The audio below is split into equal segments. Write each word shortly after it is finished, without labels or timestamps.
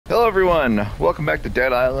Hello everyone, welcome back to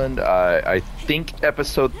Dead Island. I think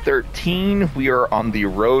episode 13. We are on the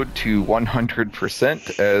road to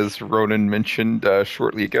 100%, as Ronan mentioned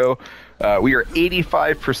shortly ago. We are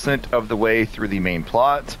 85% of the way through the main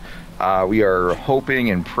plot. We are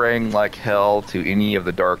hoping and praying like hell to any of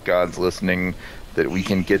the dark gods listening that we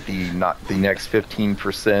can get the next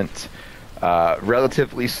 15%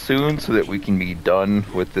 relatively soon so that we can be done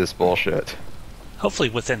with this bullshit. Hopefully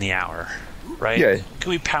within the hour. Right? Yeah. Can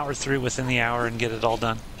we power through within the hour and get it all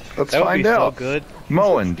done? Let's that find would be out. So good.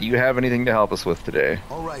 Moen, do you have anything to help us with today?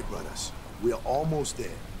 All right, brothers. We're almost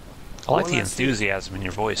there. I like the enthusiasm in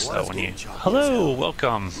your voice, though, when you... Hello,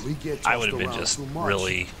 welcome. I would have been just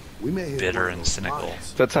really bitter and cynical.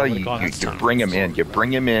 That's how you bring them in. You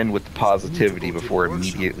bring them in with the positivity before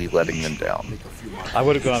immediately letting them down. I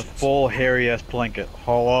would have gone full Harry S. Plinkett.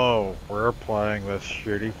 Hello, we're playing this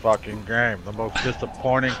shitty fucking game. The most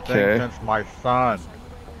disappointing thing since my son.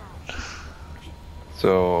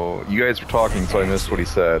 So, you guys were talking, so I missed what he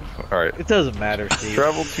said. Alright. It doesn't matter, Steve.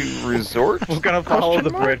 Travel to resort? We're gonna follow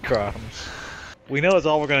the breadcrumbs. We know it's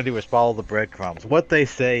all we're gonna do is follow the breadcrumbs. What they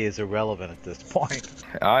say is irrelevant at this point.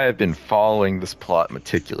 I have been following this plot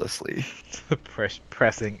meticulously.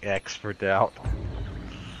 Pressing X for doubt.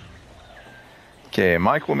 Okay,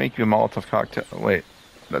 Mike will make you a Molotov cocktail. Wait,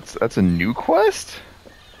 that's a new quest?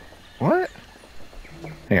 What?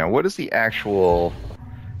 Hang on, what is the actual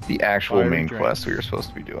main quest we were supposed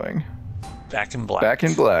to be doing? Back in Black. Back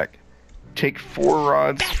in Black. Take 4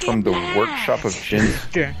 rods from the workshop of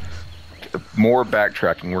Jin. More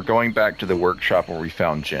backtracking. We're going back to the workshop where we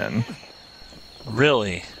found Jin.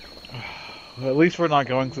 Really? Well, at least we're not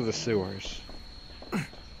going through the sewers.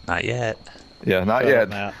 Not yet. Yeah, not Shut yet. Up,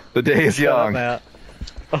 Matt. The day is young. Up, Matt.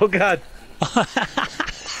 Oh god.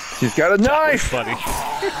 He's got a knife! Funny. I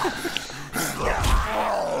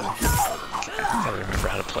gotta remember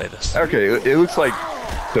how to play this. Okay, it looks like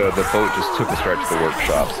the boat just took us right to the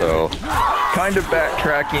workshop, so kind of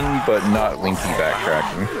backtracking, but not linky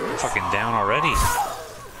backtracking. I'm fucking down already.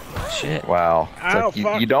 Shit. Wow. It's Ow,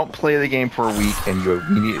 like you don't play the game for a week and you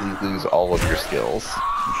immediately lose all of your skills.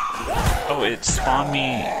 Oh, it spawned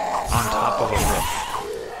me on top of a roof.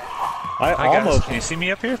 I Hi almost. guys, can you see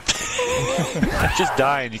me up here? Just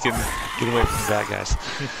die and you can get away from the bad guys.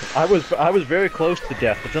 I was very close to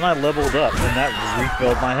death, but then I leveled up and that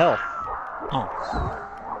refilled my health. Oh.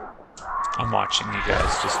 I'm watching you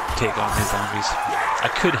guys just take on these zombies. I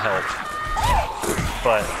could help,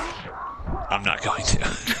 but I'm not going to.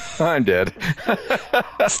 I'm dead.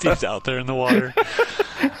 Steve's out there in the water.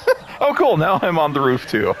 Oh cool, now I'm on the roof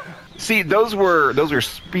too. See, those are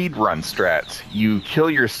speedrun strats. You kill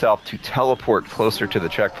yourself to teleport closer to the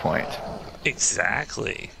checkpoint.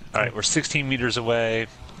 Exactly. Alright, we're 16 meters away.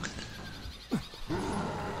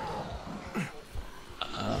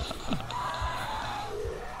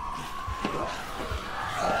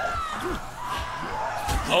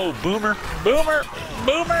 Oh, boomer! Boomer!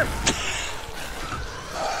 Boomer!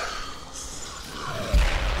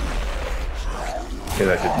 Okay,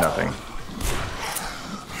 that did nothing.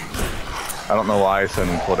 I don't know why I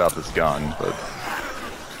suddenly pulled out this gun, but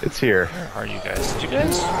it's here. Where are you guys? Did you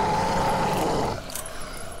guys?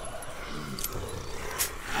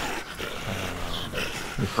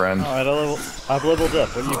 Your friend. Alright, I've leveled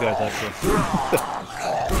up. What are you guys up to?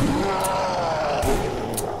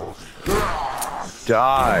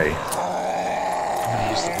 Die. I'm gonna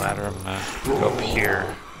use the ladder. I'm gonna go up here.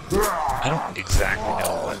 I don't exactly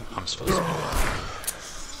know what I'm supposed to do.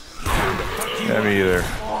 Yeah, me either.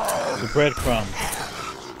 The breadcrumbs.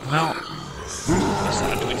 Well,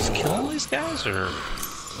 do we just kill all these guys, or?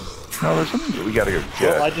 No, there's something that we gotta go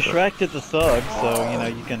get. Well, I distracted the thug, so you know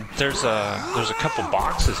you can. There's a couple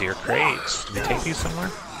boxes here, crates. Do we take these somewhere?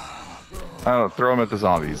 I don't know, throw them at the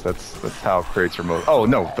zombies. That's how crates are most. Oh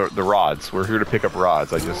no, the rods. We're here to pick up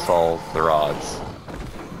rods. I just saw the rods.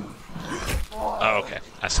 Oh, okay.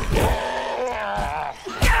 I see.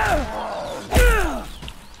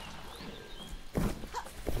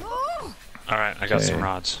 All right, I got some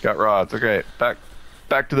rods. Got rods. Okay, back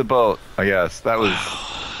to the boat. I guess that was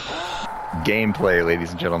gameplay, ladies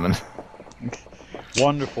and gentlemen.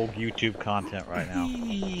 Wonderful YouTube content right now.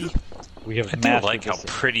 We have I do like how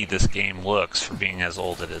pretty this game looks for being as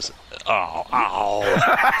old as it is. Oh, ow.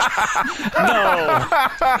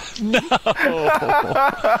 No.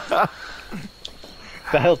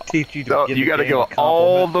 That'll teach you to. You gotta go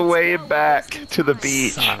all the way back to the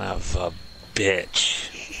beach. Son of a bitch.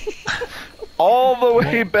 All the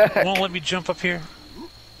way back. Won't let me jump up here?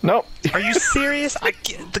 Nope. Are you serious? I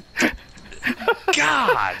get the...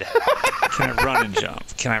 God! Can I run and jump?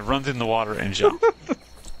 Can I run in the water and jump?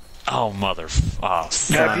 Oh, oh,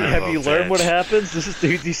 Have you learned what happens? Do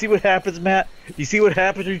you see what happens, Matt? Do you see what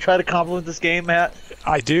happens when you try to compliment this game, Matt?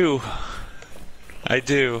 I do. I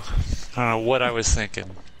don't know what I was thinking.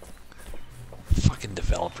 Fucking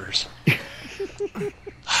developers.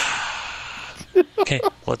 Okay,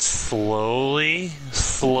 let's slowly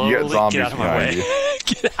get out of my way.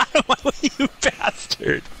 Get out of my way, you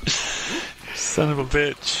bastard! Son of a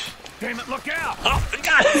bitch. Damn it, look out! Oh,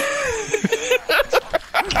 God!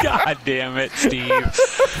 God damn it, Steve.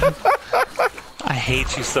 I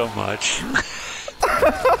hate you so much.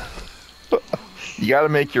 You gotta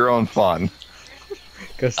make your own fun.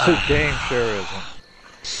 Because this game sure isn't.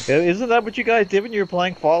 Isn't that what you guys did when you were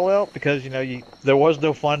playing Fallout? Because, there was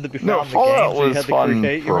no fun to be found No, in the Fallout game, so you was had to fun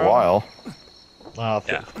create for your a own? while.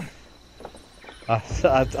 Yeah. I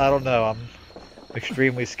don't know. I'm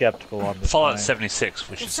extremely skeptical on this. Fallout thing. 76,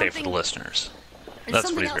 we should say for the listeners. There's That's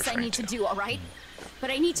something what he's else I need to do, alright?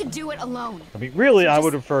 But I need to do it alone. I mean, really, So I just-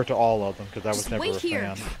 would refer to all of them, because I was just never wait a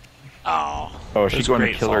here. fan. Oh, She's those going to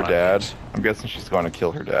great kill her Fallout dad. games. I'm guessing she's going to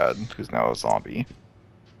kill her dad, who's now a zombie.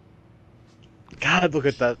 God, look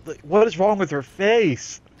at that. What is wrong with her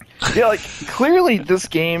face? Yeah, like, clearly this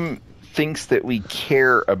game thinks that we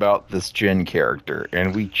care about this Jin character,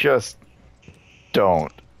 and we just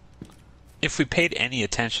don't. If we paid any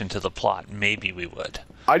attention to the plot, maybe we would.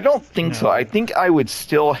 I don't think so. No. I think I would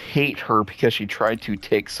still hate her because she tried to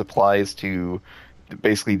take supplies to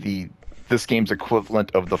basically this game's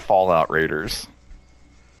equivalent of the Fallout Raiders.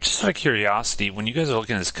 Just out of curiosity, when you guys are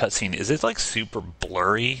looking at this cutscene, is it like super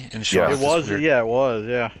blurry and Yeah. showing It this was, weird- yeah, it was,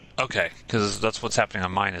 yeah. Okay, because that's what's happening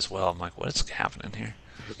on mine as well. I'm like, what is happening here?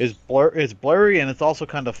 It's blurry, and it's also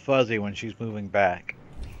kind of fuzzy when she's moving back.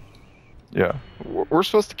 Yeah. We're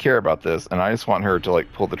supposed to care about this, and I just want her to,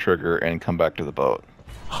 like, pull the trigger and come back to the boat.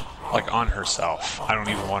 Like on herself. I don't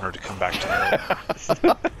even want her to come back to me.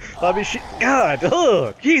 I mean, God,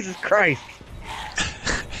 ugh, Jesus Christ.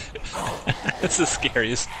 That's the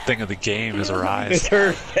scariest thing of the game is her It's eyes.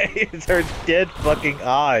 her face, it's her dead fucking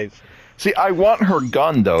eyes. See, I want her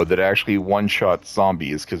gun, though, that actually one-shots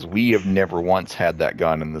zombies, because we have never once had that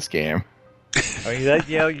gun in this game. I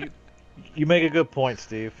mean, you make a good point,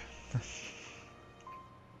 Steve.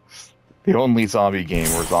 The only zombie game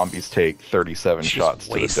where zombies take 37 She's shots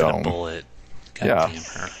to the wasting a dome. bullet. God Yeah. damn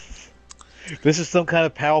her. This is some kind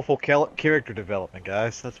of powerful character development,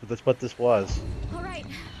 guys. That's what this was. Alright.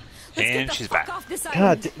 And she's back. Off this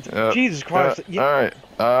God, island. Jesus Christ. Alright.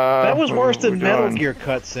 That was worse what are than we Metal doing? Gear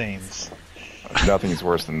cutscenes. Nothing's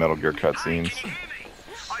worse than Metal Gear cutscenes.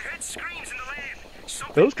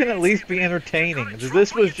 Those can at least be entertaining.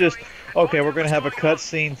 This was just, okay, we're going to have a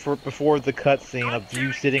cutscene before the cutscene of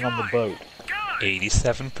you sitting on the boat.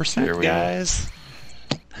 87%, Here we guys.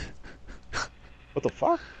 What the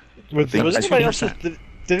fuck? Was think anybody else 87%. just,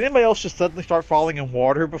 did anybody else just suddenly start falling in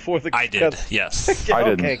water before the I did, cutscene? yes. I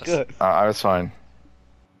Okay, didn't. good. I was fine.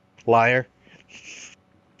 Liar.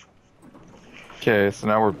 Okay, so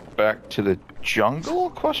now we're back to the jungle?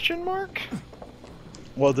 Question mark.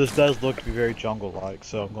 Well, this does look to be very jungle-like,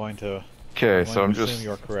 so I'm going to, Okay, so I'm assume just.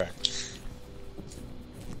 you're correct.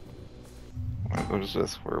 What is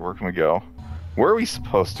this? Where can we go? Where are we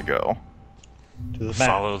supposed to go? To the map.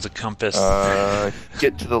 Follow the compass.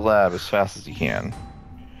 Get to the lab as fast as you can.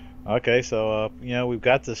 Okay, so, we've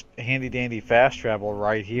got this handy-dandy fast travel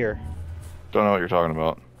right here. Don't know what you're talking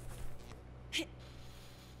about.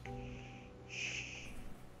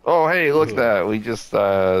 Oh, hey, look at that. We just,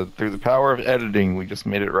 through the power of editing, we just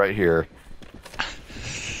made it right here.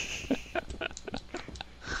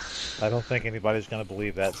 I don't think anybody's going to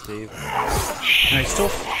believe that, Steve. And I still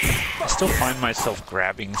find myself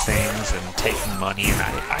grabbing things and taking money, and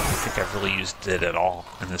I don't think I've really used it at all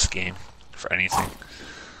in this game for anything.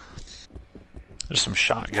 There's some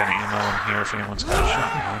shotgun ammo in here if anyone's got a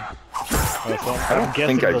shotgun. So I I'm don't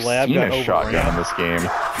guessing think I've the lab seen got a shotgun in overran. this game.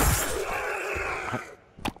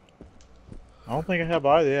 I don't think I have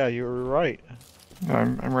either. Yeah, you were right.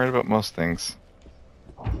 I'm right about most things.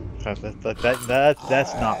 That's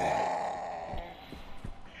not.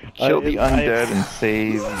 Kill the undead and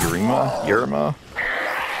save Yerima?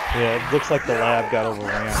 Yeah, it looks like the lab got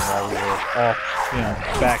overran while we were off,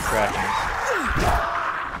 backtracking.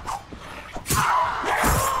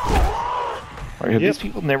 Right, have Yep. these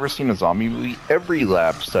people never seen a zombie movie? Every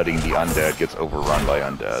lab studying the undead gets overrun by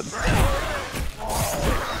undead.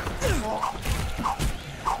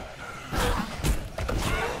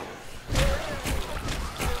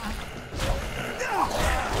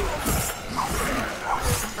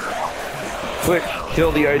 Quick,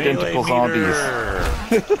 kill the identical zombies.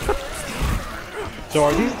 So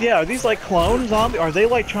are these like clone zombies? Are they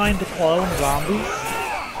like trying to clone zombies?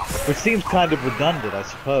 Which seems kind of redundant, I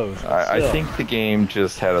suppose. I think the game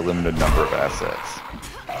just had a limited number of assets.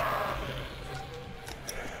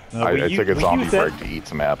 No, I we took a use zombie that- break to eat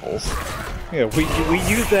some apples. Yeah, we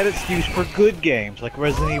use that excuse for good games, like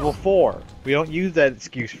Resident Evil 4. We don't use that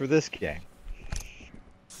excuse for this game.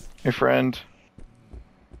 Hey, friend.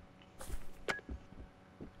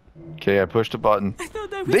 Okay, I pushed a button.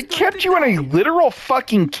 They kept you in a literal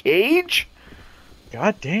fucking cage?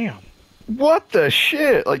 God damn. What the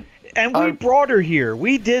shit? Like, And we brought her here.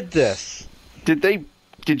 We did this.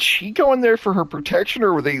 did she go in there for her protection,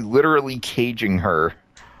 or were they literally caging her?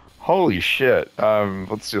 Holy shit.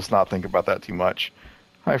 Let's just not think about that too much.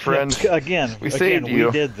 Hi, friend. Again, We saved you.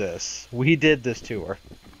 we did this. We did this to her.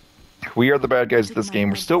 We are the bad guys of this game.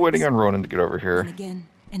 We're still waiting on Ronan to get over And here. again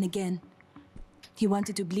and again. He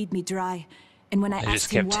wanted to bleed me dry, and when I They asked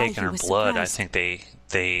just him kept why, taking he her was blood. I surprised. think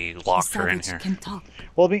they The locked her in savage here. can talk.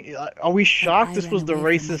 Well, I mean, are we shocked this ran was the away from my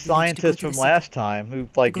racist village to go scientist to the from city. last time who,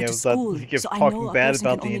 like, go you to know, school, that kept so I know talking a bad person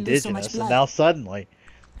about can the only lose so much indigenous, and blood. now suddenly...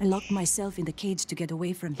 I locked myself in the cage to get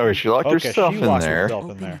away from him. Oh, she locked Okay, herself she in locked there. herself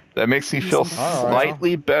in there. That makes me feel All right.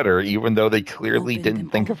 slightly better, even though they clearly Opened didn't them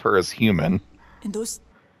think all. of her as human. And those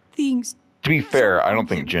things To be fair, I don't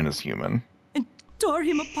Something. think Jin is human. and tore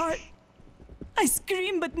him apart. I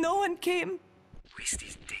screamed, but no one came. West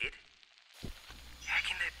is dead? How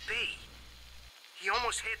can that be? He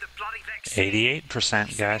almost had the bloody vaccine. 88%,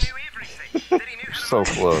 He guys. knew everything. That he knew how to So make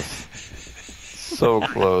it. close. So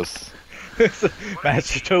close.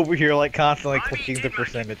 Matt's just over here, like, constantly Maybe he clicking the did make it.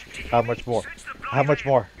 percentage. Did you How hear much me? more? Search the bloody How much lab.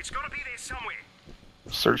 more? It's got to be there somewhere.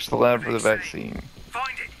 Search the lab for the vaccine.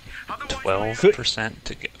 Find it. Otherwise, 12%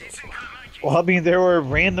 to go. it's in Carmake. Well, I mean, there were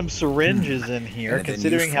random syringes in here, Anything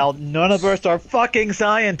considering useful? how none of us are fucking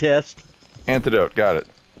scientists. Antidote, got it.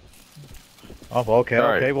 Oh, okay, All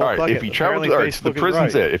right, okay, well, all fuck right. it. If you travel Apparently to, all right, so the Facebook is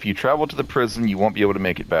prison's right. it. If you travel to the prison, you won't be able to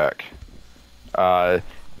make it back.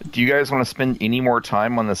 Do you guys want to spend any more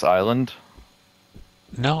time on this island?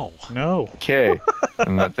 No. No. Okay,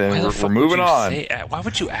 and Why then the we're fuck would moving you on. say- why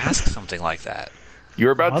would you ask something like that?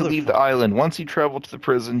 You're about to leave the Motherfucker. island. Once you travel to the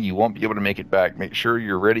prison, you won't be able to make it back. Make sure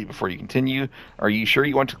you're ready before you continue. Are you sure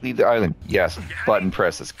you want to leave the island? Yes. Button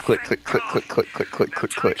presses. Click, click, click, click, click, click, click,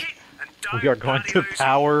 click, Take click. it and don't We are going bloody to lose it.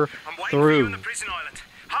 power I'm waiting for you on through. the prison island.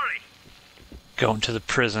 Hurry. Going to the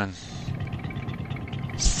prison.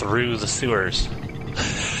 Through the sewers.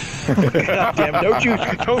 God damn,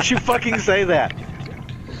 don't you fucking say that.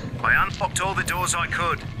 I unlocked all the doors I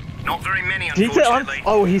could. Not very many, He said unfortunately.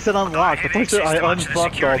 oh, he said unlocked. I But I thought he said I had access to much of the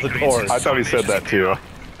unfucked all the security doors. grids. I thought he said that too.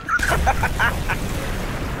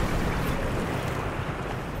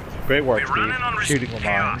 Great work, We're running on Steve. Shooting the reserve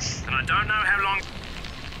power, mines. and I don't know how long.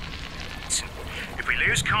 If we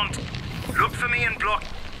lose contact, look for me and block.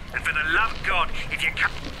 And for the love of God, if you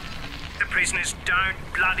can't, the prisoners don't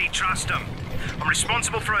bloody trust them. I'm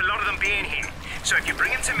responsible for a lot of them being here. So if you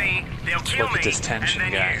bring them to me, they'll kill Look me. at this tension,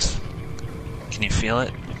 and then guys. Can you feel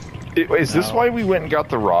it? Is this No. why we went and got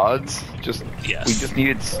the rods? Just Yes. we just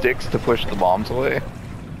needed sticks to push the bombs away.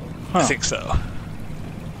 I think so.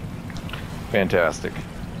 Fantastic.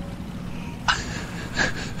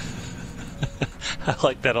 I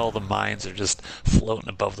like that all the mines are just floating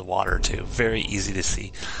above the water, too. Very easy to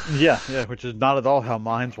see. Yeah, which is not at all how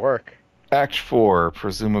mines work. Act 4,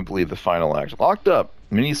 presumably the final act. Locked up.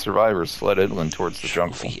 Many survivors fled inland towards the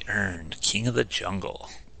jungle. Trophy earned. King of the Jungle.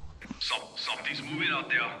 Something's moving out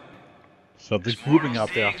there. Something's It's one of moving those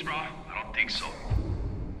out there. things, bro. I don't think so.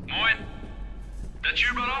 Moin, that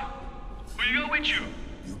you, brother? Who you got with you?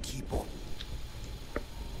 You keep on.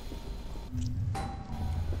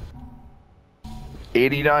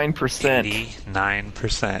 89%.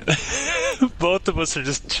 89%. Both of us are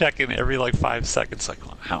just checking every like 5 seconds. Like,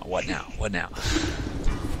 what now? What now?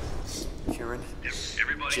 Kieran,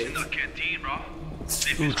 Everybody's in the canteen, bro.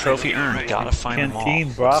 Ooh, trophy earned. Gotta find them all.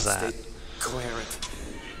 Canteen, bruh. What's that? stay coherent.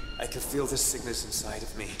 I can feel the sickness inside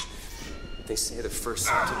of me. They say the first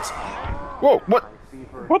symptoms are Whoa, what?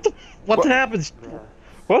 What happens?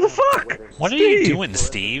 What the fuck? What are you Steve, doing,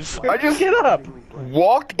 Steve? I just Get up.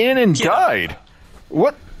 walked in and Get up. died.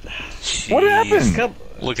 What? What Jeez. happened? Come,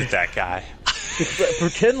 Look at that guy.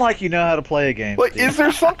 pretend like you know how to play a game. Like, Steve. is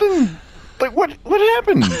there something? Like, what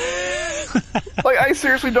happened? Like, I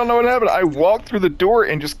seriously don't know what happened. I walked through the door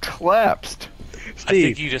and just collapsed. Steve, I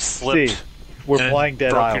think you just slipped. Steve, we're and playing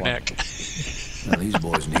Dead broke Island. your neck. Now these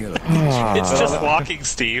boys nearly. It's just walking,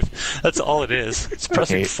 Steve. That's all it is. It's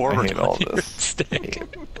pressing I forward hate on all your this. stick.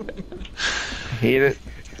 Hate it.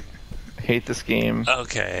 Hate this game.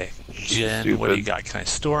 Okay, Jen, what do you Stupid. got? Can I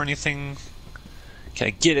store anything? Can I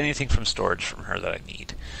get anything from storage from her that I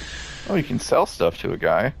need? Oh, you can sell stuff to a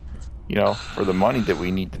guy. you know, for the money that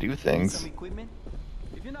we need to do things.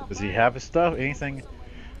 Does he have his stuff? Anything?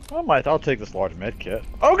 I'll take this large med kit.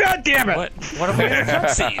 Oh god damn it! What have we got a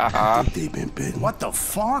cutscene? They've been bitten. What the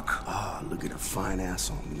fuck? Ah, look at a fine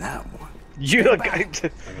ass on that one. You look, I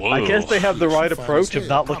guess they have the right approach of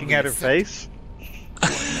not looking at her face.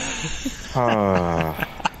 How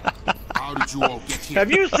did you all get here?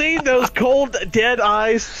 Have you seen those cold, dead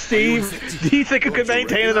eyes, Steve? Do you think you could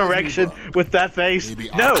maintain an erection with that face?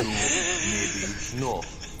 No. Maybe no.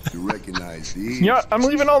 You recognize these? Yeah, I'm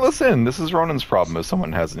leaving all this in. This is Ronan's problem if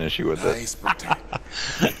someone has an issue with it.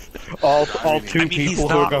 all two people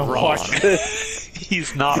who are going to watch this.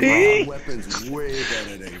 He's not See? wrong. Weapons way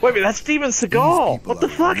better than Wait a minute, that's Steven Seagal. What the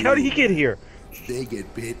fuck? How did he get here? They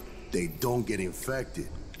get bit, they don't get infected.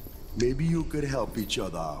 Maybe you could help each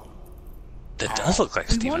other out. That does look like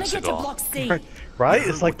Steven Seagal. Right?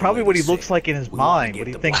 It's like probably what he looks like in his mind, what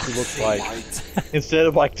he thinks he looks like. Instead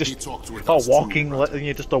of like just a walking,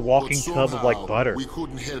 just a walking tub of like butter. We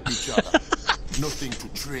couldn't help each other. Nothing to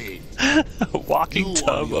trade. A walking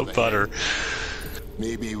tub of butter.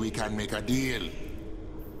 Maybe we can make a deal.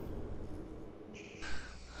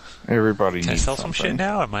 Everybody Can I needs sell some shit something.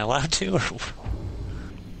 now? Am I allowed to? Or...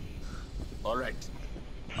 All right.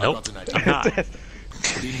 Nope, I'm not.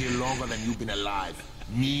 Been here longer than you've been alive.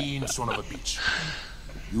 Mean son of a bitch.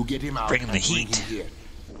 You get him out. Bring him the and bring heat. him here.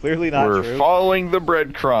 Clearly not We're true. following the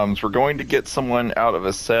breadcrumbs. We're going to get someone out of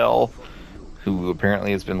a cell who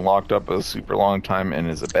apparently has been locked up a super long time and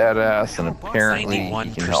is a badass, and apparently he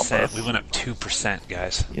can help 91%. us. We went up 2%,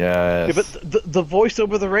 guys. Yes. Yeah, but the voice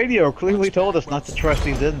over the radio clearly told us not to trust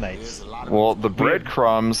these inmates. Well, the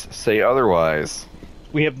breadcrumbs say otherwise.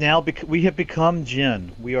 We have now we have become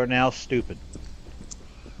Jinn. We are now stupid.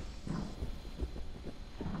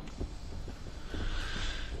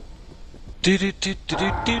 Do do do do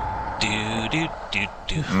do do do do do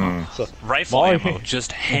do. So, Rifle Mario- ammo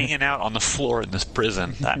just hanging out on the floor in this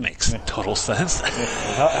prison. That makes total sense.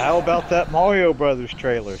 How about that Mario Brothers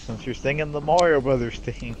trailer? Since you're singing the Mario Brothers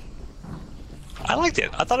theme. I liked it.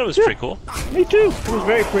 I thought it was pretty cool. Me too. It was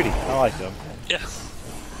very pretty. I liked them. Yeah.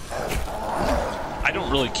 I don't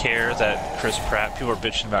really care that Chris Pratt, people are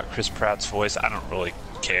bitching about Chris Pratt's voice. I don't really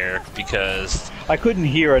care because I couldn't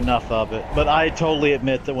hear enough of it, but I totally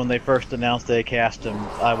admit that when they first announced they cast him,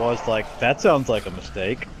 I was like, that sounds like a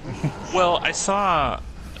mistake. well, I saw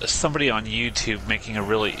somebody on YouTube making a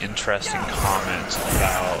really interesting comment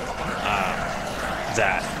about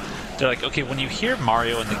that. They're like, okay, when you hear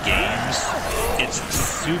Mario in the games, it's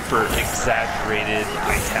super exaggerated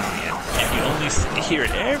Italian, and you only hear it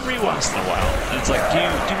every once in a while. And it's like,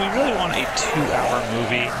 do we really want a 2-hour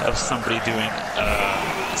movie of somebody doing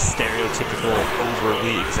stereotypical,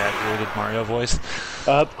 overly exaggerated Mario voice?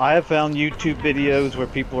 I have found YouTube videos where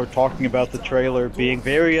people are talking about the trailer, being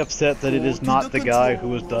very upset that it is not the guy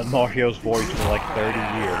who has done Mario's voice for like 30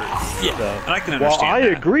 years. Yeah, So, and I can well, understand I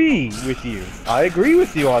that. agree with you. I agree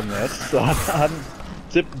with you on this. So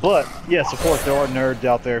but yes, of course, there are nerds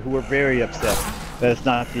out there who are very upset that it's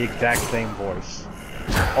not the exact same voice.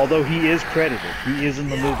 Although he is credited, he is in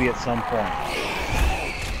the movie at some point.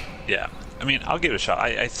 Yeah, I mean, I'll give it a shot.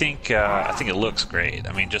 I think it looks great.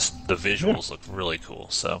 I mean, just the visuals look really cool.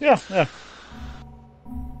 So Yeah.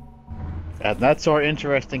 And that's our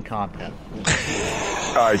interesting content.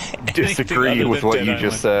 I disagree with what you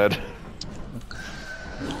just said.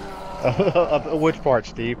 Which part,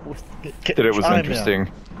 Steve? That it was Chime in.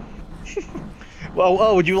 interesting.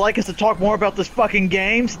 Well, would you like us to talk more about this fucking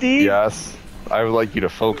game, Steve? Yes. I would like you to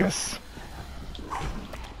focus.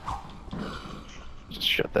 Just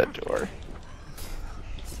shut that door.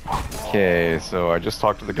 Okay, so I just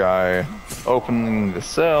talked to the guy opening the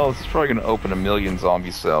cells. He's probably going to open a million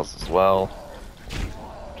zombie cells as well.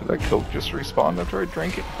 Did that Coke just respawn after I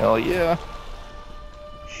drank it? Hell yeah.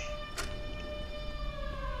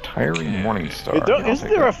 Tiring Morning Star. Isn't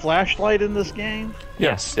there a flashlight in this game?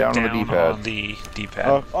 yes, down on the D-pad. On the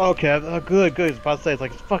D-pad. Okay. Good. I was about to say, it's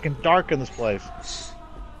like it's fucking dark in this place.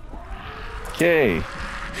 Okay.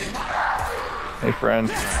 Hey, friend.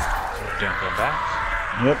 Don't go back.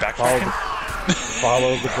 Yep. Backtracking?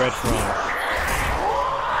 Follow the breadcrumbs.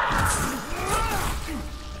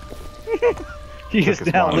 He is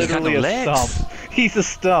his now long- He's got literally no a legs. stump. He's a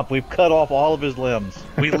stump. We've cut off all of his limbs.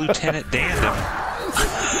 We Lieutenant Dan him.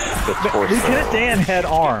 The torso. Lieutenant Dan had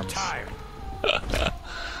arms.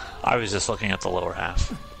 I was just looking at the lower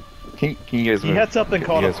half. Can you guys? He had something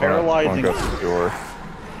called a paralyzing. Go through the door.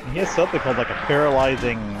 He has something called like a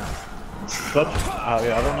paralyzing.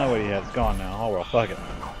 I don't know what he has. It's gone now. Oh well, fuck it.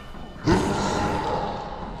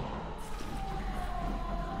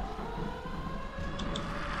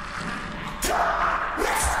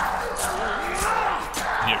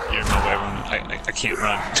 can't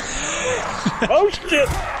run. Oh shit!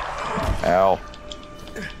 Ow.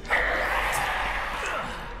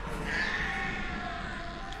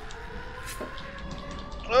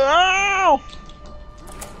 Ow!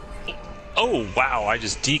 Oh wow! I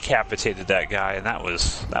just decapitated that guy, and that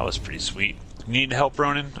was pretty sweet. You need help,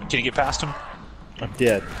 Ronan? Can you get past him? I'm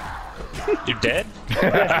dead. You're dead?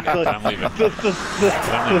 I'm leaving.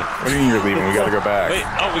 What do you mean you're leaving? We gotta go back. Wait,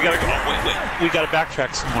 oh, we gotta go. Oh, wait. We gotta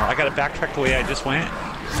backtrack some more. I gotta backtrack the way I just went.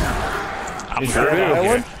 I'm Is gonna Dead go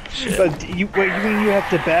Island? here. But you mean you have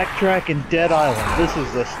to backtrack in Dead Island? This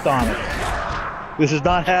is astonishing. This has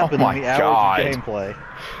not happened my in the hours God. of gameplay.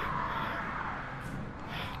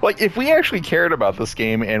 Like, if we actually cared about this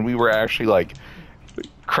game and we were actually, like,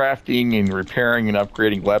 crafting and repairing and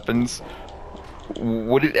upgrading weapons,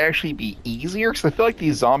 would it actually be easier? Because I feel like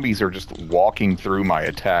these zombies are just walking through my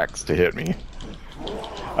attacks to hit me.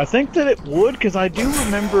 I think that it would, because I do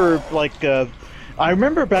remember, like, I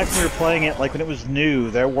remember back when we were playing it, like when it was new,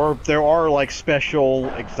 there are like special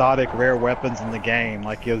exotic rare weapons in the game,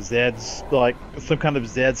 like Zed's, like some kind of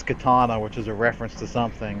Zed's katana, which is a reference to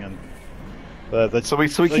something, and so we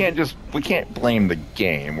can't blame the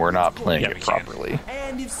game. We're not playing it properly.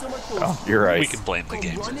 Oh, you're right. We can blame the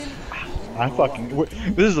game.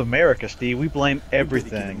 This is America, Steve. We blame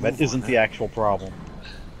everything. That isn't the actual problem.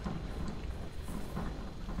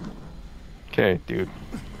 Okay, dude.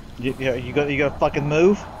 You gotta fucking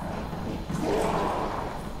move.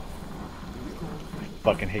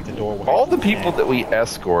 Fucking hate the doorway. All the people that we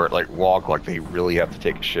escort like walk like they really have to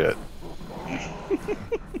take a shit.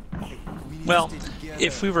 Well,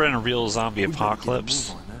 if we were in a real zombie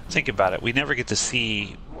apocalypse, think about it. We never get to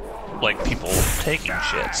see like people taking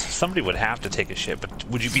shits. Somebody would have to take a shit, but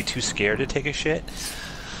would you be too scared to take a shit?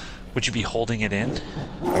 Would you be holding it in?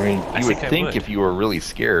 I mean, you would think if you were really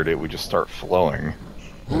scared, it would just start flowing.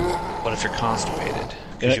 What if you're constipated?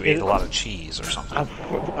 Because you ate a lot of cheese or something.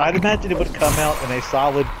 I'd imagine it would come out in a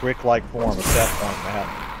solid brick-like form at that point, Matt.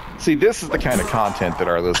 See, this is the kind of content that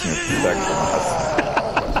our listeners expect from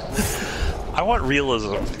us. I want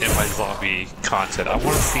realism in my zombie content. I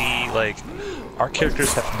want to see, like, our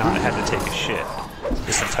characters have not had to take a shit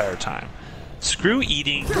this entire time. Screw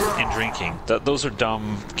eating and drinking. Those are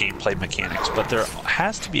dumb gameplay mechanics, but there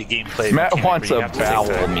has to be a gameplay Matt mechanic wants where you a have to take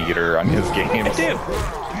bowel meter on his games.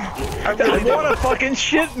 I do. I want a fucking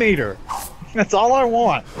shit meter. That's all I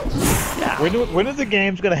want. Yeah. When is the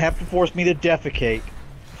game's gonna have to force me to defecate?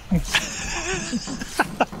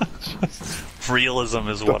 Realism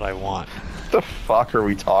is what I want. What the fuck are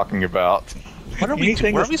we talking about? Where are we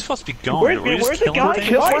supposed to be going? Where's the guy?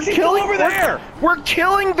 Why is he still over there? We're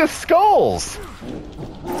killing the skulls.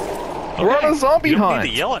 Okay. We're on a zombie you don't hunt.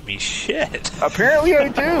 need to yell at me, shit. Apparently I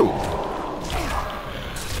do.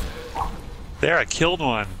 There, I killed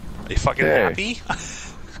one. Are you fucking happy?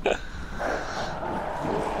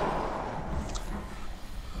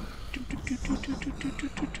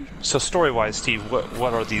 So story-wise, Steve,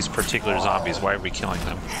 what are these particular zombies? Why are we killing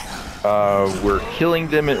them? We're killing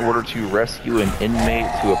them in order to rescue an inmate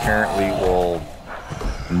who apparently will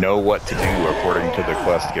know what to do according to the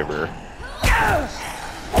quest giver. Hell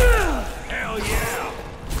yeah!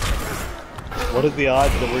 What are the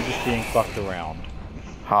odds that we're just being fucked around?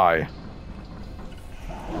 Hi.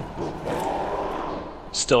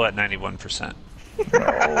 Still at 91%.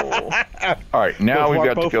 No. Alright, now we've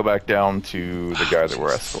got to go back down to the guy that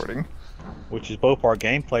we're escorting. Which is both our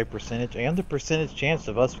gameplay percentage and the percentage chance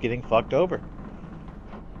of us getting fucked over.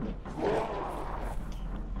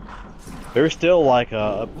 There's still like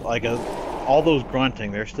all those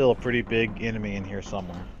grunting. There's still a pretty big enemy in here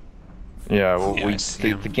somewhere. Yeah, well,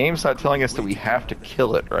 the game's not telling us that we have to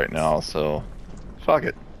kill it right now, so fuck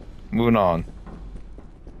it. Moving on.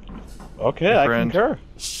 Okay, I concur.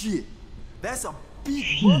 Shit, that's a big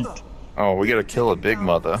mother. Oh, we gotta kill a big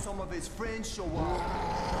mother. Some of his friends show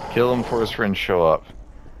up. Kill him before his friends show up.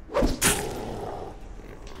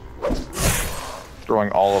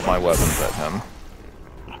 Throwing all of my weapons at him.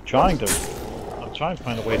 I'm trying to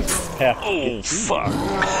find a way to get Oh, fuck.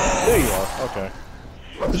 There you are. Okay.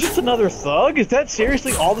 Is this another thug? Is that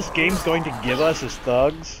seriously all this game's going to give us is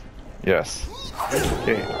thugs? Yes.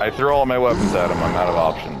 Okay, I threw all of my weapons at him. I'm out of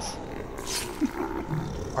options.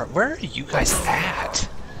 Where are you guys at?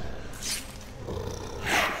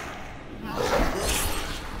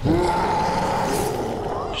 There's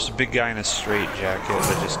a big guy in a straitjacket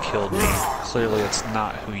that just killed me. Clearly, it's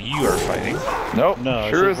not who you are fighting. Nope. No,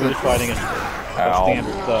 sure we're isn't. just fighting a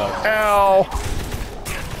standard thug. Ow!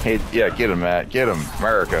 Hey, yeah, get him, Matt. Get him,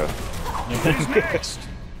 America.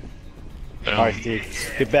 Alright,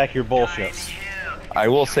 Steve. Get back your bullshit. I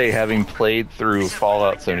will say, having played through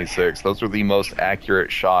Fallout 76, those were the most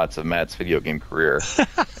accurate shots of Matt's video game career.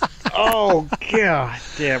 Oh god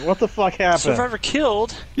damn! What the fuck happened? Survivor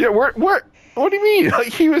killed. Yeah, what do you mean? Like,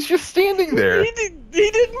 he was just standing there. He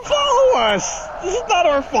didn't follow us. This is not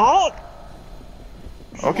our fault.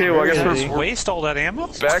 Okay, well, I guess Did he we're waste all that ammo?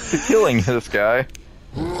 back to killing this guy.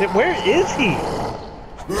 Where is he?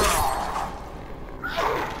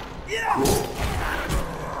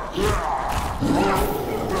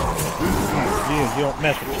 You don't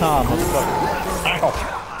mess with Tom, motherfucker. Ow.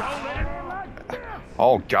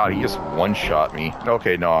 Oh god, he just one-shot me.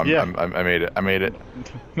 Okay, no, I made it. I made it.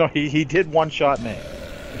 No, he did one-shot me.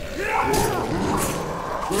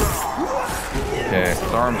 Okay, his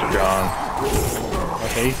arms are gone.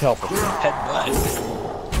 Okay, he's helping. Headbutt.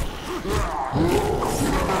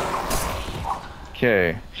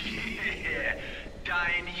 Okay. Yeah,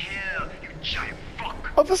 die in hell, you giant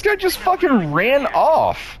fuck. Oh, this guy just fucking ran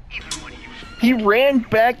off. He ran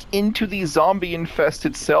back into the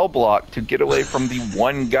zombie-infested cell block to get away from the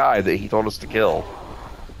one guy that he told us to kill.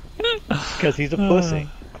 Because he's a pussy,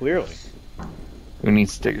 clearly. Who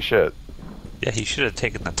needs to take a shit? Yeah, he should have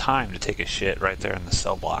taken the time to take a shit right there in the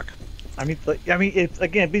cell block. I mean, if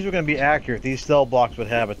these were going to be accurate, these cell blocks would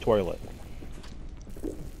have a toilet.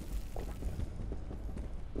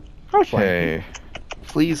 Okay.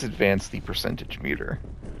 Please advance the percentage meter.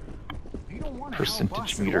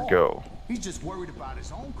 Percentage meter go. He's just worried about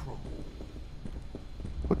his own crew.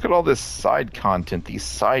 Look at all this side content, these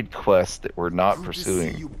side quests that we're not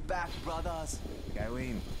pursuing. You back, brothers.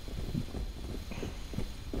 Going.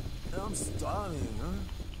 I'm starving, huh?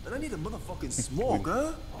 And I need a motherfucking smoke,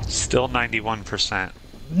 huh? Still 91%.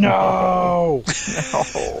 No!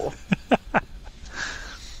 No.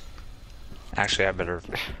 Actually, I better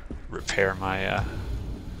repair my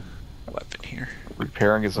weapon here.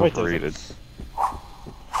 Repairing is Wait, overrated.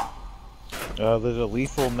 There's a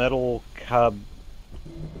lethal metal cub...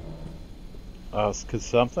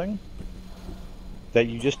 something? That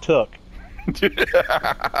you just took.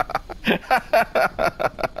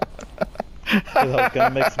 I was gonna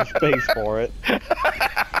make some space for it.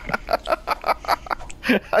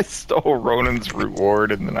 I stole Ronan's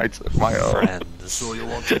reward and then I took my own. Friends. So you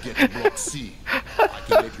want to get to Block C? I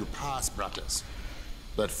can let you pass, brothers.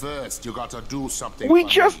 But first, you gotta do something. We for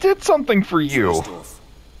just me. did something for you. First off,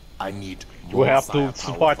 I need You more have to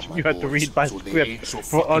firepower watch. for my You have to boys, read my so they script ain't so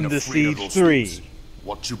for fucking Under afraid of Siege those 3. things.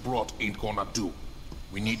 What you brought ain't gonna do.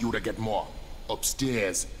 We need you to get more.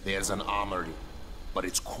 Upstairs, there's an armory, but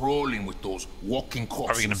it's crawling with those walking Are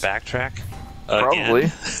corpses. we going to backtrack? Probably.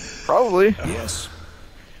 Again? Probably. Yes.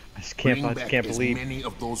 I just Bring can't back as believe many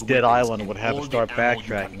of those Dead weapons Island and would have all to the start ammo you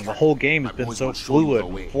can backtracking. The carry. whole game has My been boys so will show you fluid the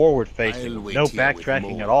and way. forward-facing, I'll with wait no here with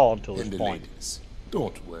backtracking Mo at all until and this the point. ladies.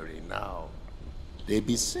 Don't worry now. They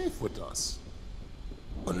be safe with us.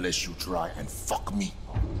 Unless you try and fuck me.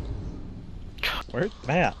 Where's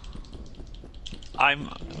Matt? I'm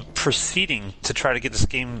proceeding to try to get this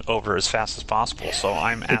game over as fast as possible, so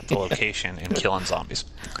I'm at the location and killing zombies.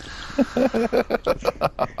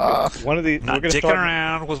 One of the Not we're gonna dicking start.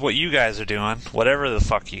 around with what you guys are doing, whatever the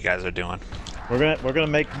fuck you guys are doing. We're gonna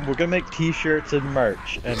make T-shirts and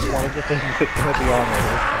merch, and one of the things that's gonna be on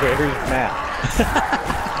there is where's Matt?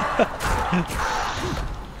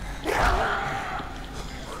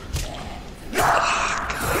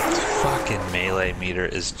 Fucking melee meter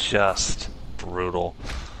is just brutal.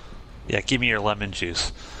 Yeah, give me your lemon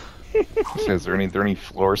juice. Is there any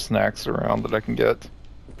floor snacks around that I can get?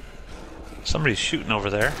 Somebody's shooting over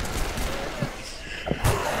there.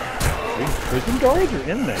 Prison guards are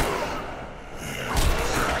in there.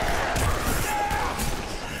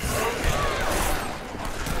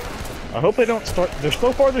 I hope they don't start. They're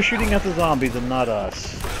so far they're shooting at the zombies and not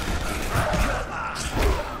us.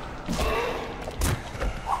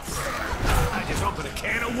 I just opened a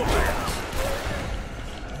can of whooping.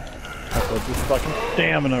 Let this fucking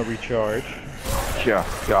stamina recharge. Yeah,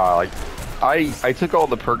 God, like I took all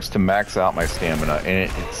the perks to max out my stamina,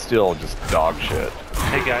 and it's still just dog shit.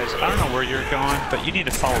 Hey guys, I don't know where you're going, but you need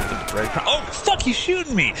to follow the breadcrumb. Oh, fuck, he's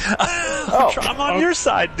shooting me! I'm on your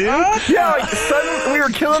side, dude! Yeah, like, suddenly we were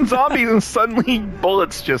killing zombies, and suddenly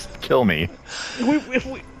bullets just kill me.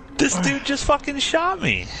 This dude just fucking shot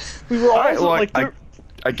me! We were Alright, also well, like,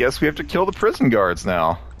 I guess we have to kill the prison guards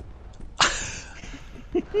now.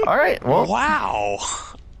 Alright, well... Wow!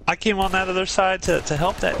 I came on that other side to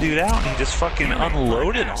help that dude out, and he just fucking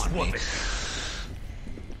unloaded on me.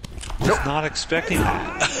 Was not expecting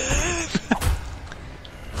that.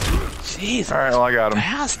 Jeez. Alright, well, I got him.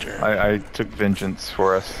 Bastard. I took vengeance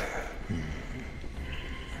for us.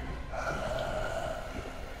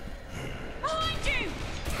 Behind you!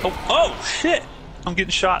 Oh, shit! I'm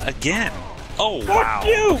getting shot again. Oh, wow.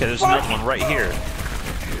 you! Okay, there's another one right here.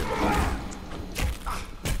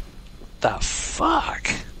 The fuck?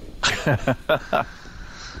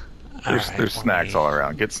 There's snacks all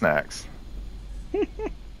around. Get snacks.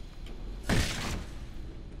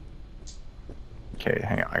 Okay,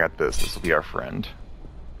 hang on. I got this. This will be our friend.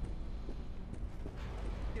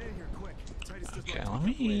 Okay, let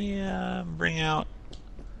me bring out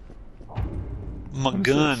my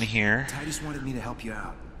gun here. Titus wanted me to help you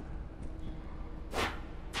out.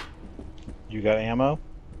 You got ammo?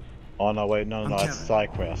 Oh no, wait, no, it's a side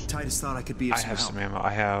quest. Titus thought I could be of I some have help. some ammo. I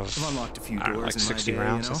have I've unlocked a few doors like in 60 my day,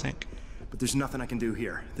 rounds, you know? I think. But there's nothing I can do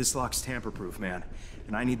here. This lock's tamper-proof, man,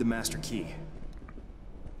 and I need the master key.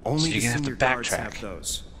 Only So you're the gonna have to senior guards backtrack. have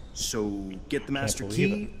those. So get the master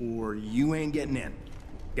believe key, or you ain't getting in.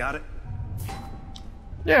 Got it?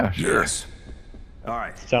 Yeah, sure. Yes. All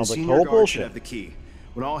right. Sounds the like senior total guard should bullshit. have the key.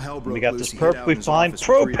 When all hell broke We got loose, this he hid out perfectly in his fine office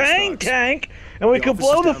with 3 of his propane thugs. tank, and we The could office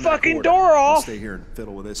is blow the down that fucking corridor. door I'll off. stay here and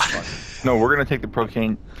fiddle with this fucker. No, we're gonna take the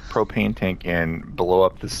propane tank and blow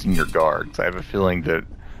up the senior guards. I have a feeling that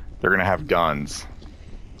they're gonna have guns.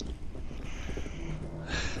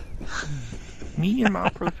 Me and my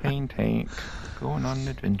propane tank going on an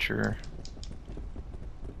adventure.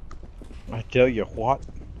 I tell you what.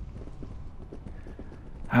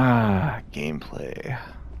 Gameplay.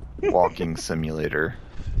 Walking simulator.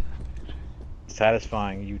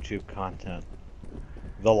 Satisfying YouTube content.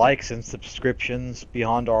 The likes and subscriptions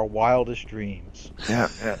beyond our wildest dreams. Yeah,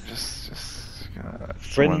 just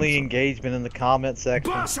Friendly engagement in the comment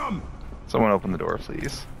section. Someone open the door,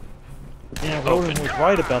 please. Yeah, Roland was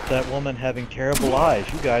right about that woman having terrible eyes.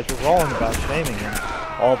 You guys were wrong about shaming him.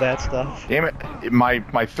 All that stuff. Damn it!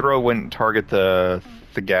 My throw wouldn't target the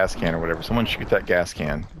gas can or whatever. Someone shoot that gas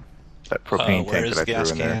can. That propane where tank is that I the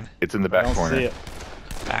gas threw in there. can? It's in the I back don't corner. see it.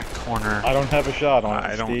 Back corner. I don't have a shot on it,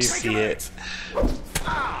 I don't Steve. see it.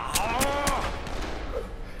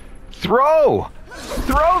 Throw!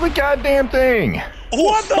 Throw the goddamn thing!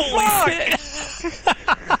 What the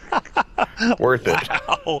fuck? Worth it.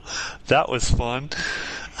 Wow, that was fun.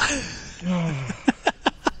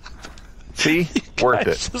 See? Worth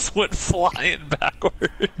Guys it. just went flying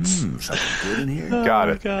backwards. Something good in here? Got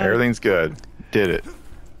my it. God. Everything's good. Did it.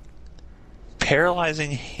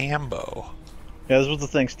 Paralyzing Hambo. Yeah, this was the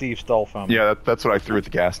thing Steve stole from me. Yeah, that's what I threw at the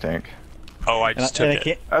gas tank. Oh, I And, just and took it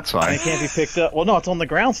it. can't, That's and fine. it can't be picked up. Well, no, it's on the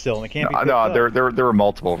ground still, and it can't be picked No, up. there were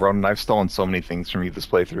multiple, Ronan. I've stolen so many things from you this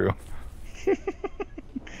playthrough.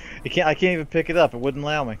 I can't even pick it up. It wouldn't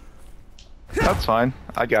allow me. That's fine.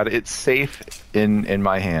 I got it. It's safe in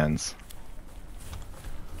my hands.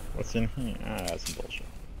 What's in here? Ah, that's some bullshit.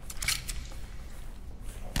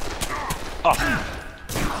 Oh,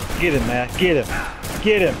 Get him, Matt. Get him.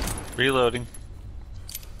 Get him. reloading.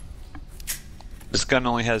 This gun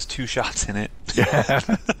only has 2 shots in it.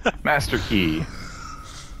 Master key.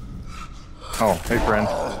 Oh, hey friend.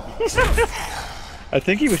 I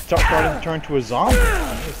think he was starting to turn to a zombie.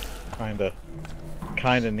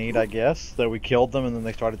 Kind of neat, I guess. That we killed them and then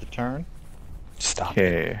they started to turn. Stop.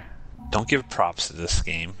 Okay. Don't give props to this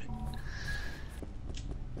game.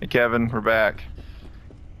 Hey Kevin, we're back.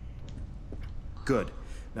 Good.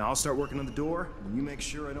 Now I'll start working on the door, and you make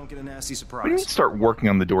sure I don't get a nasty What do you mean surprise. start working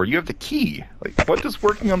on the door? You have the key. Like, what does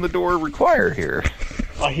working on the door require here?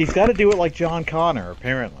 He's got to do it like John Connor,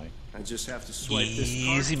 apparently. I just have to swipe Easy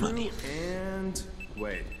this card money. through, and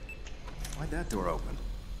wait. Why'd that door open?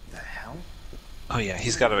 The hell? Oh yeah,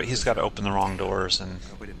 he's got to open the wrong doors and.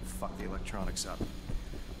 Hope I didn't fuck the electronics up.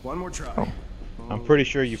 One more try. Oh. I'm pretty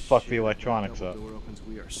sure you fucked the electronics up. Double door opens,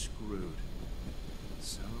 we are screwed.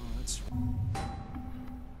 So let's.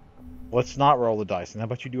 Let's not roll the dice. And how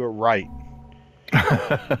about you do it right?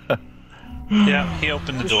 Yeah, he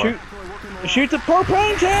opened the door. Shoot the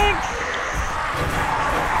propane tank!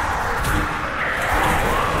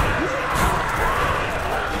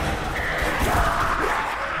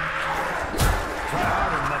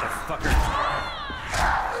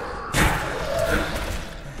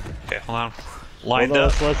 Okay, hold on. Lined Hold on,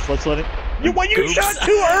 up. let's let it. You Oops. shot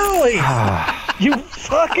too early! You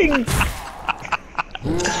fucking.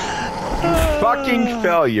 Fucking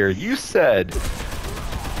failure. You said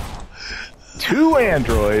 2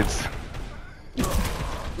 androids.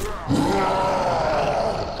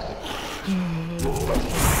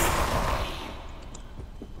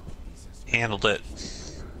 Handled it.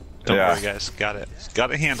 Don't Yeah. worry, guys. Got it.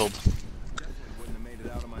 Got it handled. Wouldn't have made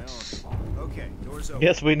it out on my own. Okay, doors open.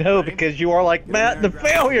 Yes, we know because you are like Get in Matt there the and grab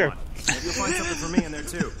what you failure. want. Maybe you'll find something for me in there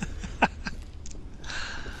too.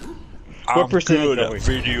 What percentage good are at we?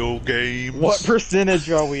 video games. What percentage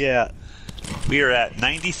are we at? We are at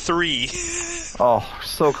 93. Oh,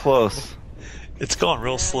 so close. It's going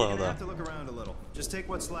real slow, though. Have to look around a little. Just take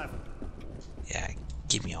what's left. Yeah,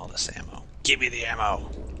 give me all this ammo. Give me the ammo.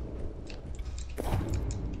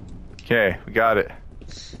 Okay, we got it.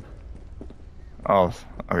 Oh,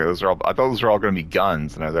 okay. Those are all. I thought those were all going to be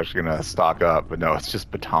guns, and I was actually going to stock up, but no, it's just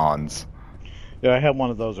batons. Yeah, I had one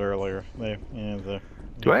of those earlier.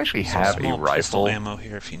 Do I actually have a Small rifle? pistol ammo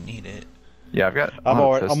here if you need it. Yeah, I've got. I'm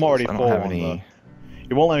already I don't full have on any.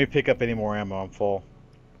 It won't let me pick up any more ammo. I'm full.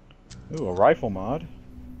 Ooh, a rifle mod.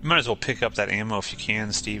 You might as well pick up that ammo if you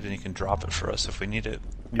can, Steve, and you can drop it for us if we need it.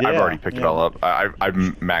 Yeah, I've already picked it all up.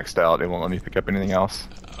 I'm maxed out. It won't let me pick up anything else.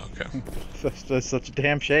 Okay. That's such a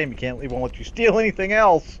damn shame. It won't let you steal anything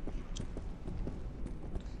else.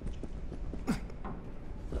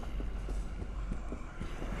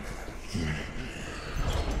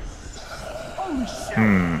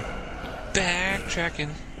 Backtracking.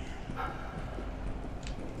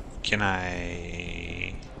 Can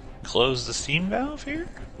I close the steam valve here?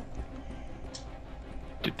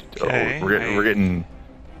 Okay, Oh, we're getting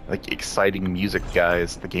like exciting music,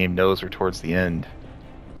 guys. The game knows we're towards the end.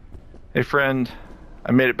 Hey, friend,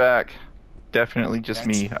 I made it back. Definitely just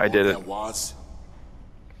me. I did it.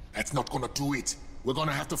 That's not gonna do it. We're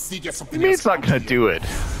gonna have to figure something You mean else it's not out gonna here. do it?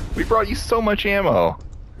 We brought you so much ammo.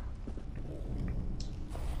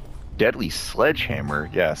 Deadly sledgehammer.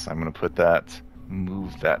 Yes, I'm gonna put that.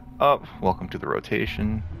 Move that up. Welcome to the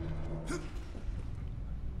rotation.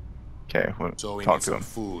 Okay, So we talk need to some him.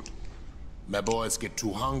 food. My boys get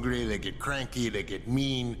too hungry, they get cranky, they get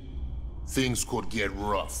mean. Things could get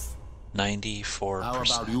rough. 94%. How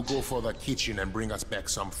about you go for the kitchen and bring us back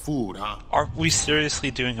some food, huh? Are we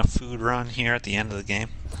seriously doing a food run here at the end of the game?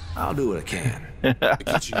 I'll do what I can. The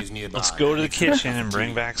kitchen is nearby. Let's go to the kitchen and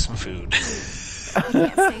bring back some food. I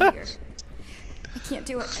can't stay here. I can't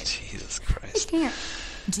do it. Jesus I Christ. can't.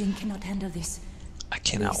 Jin cannot handle this. I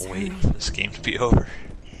cannot Please wait hurry. for this game to be over.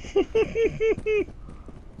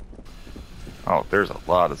 Oh, there's a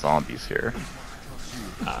lot of zombies here.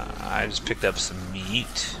 I just picked up some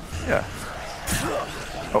meat. Yeah.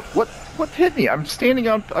 Oh, what hit me? I'm standing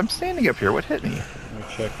up here. What hit me? Let me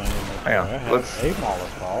check my inventory. Hang on, I have let's- a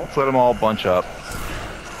Molotov. Let's let them all bunch up.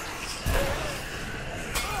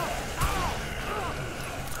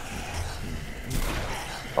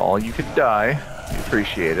 All you could die. We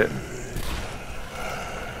appreciate it.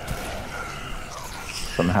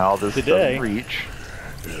 Somehow this Today. doesn't reach.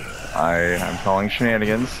 I'm calling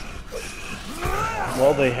shenanigans.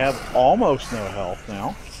 Well, they have almost no health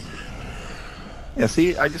now. Yeah,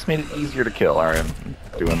 see, I just made it easier to kill. Alright, I'm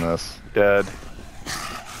doing this. Dead.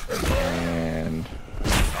 And...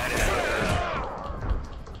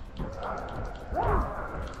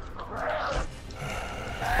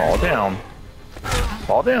 fall down.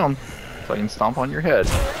 Fall down, so I can stomp on your head.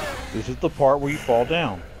 This is the part where you fall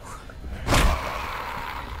down.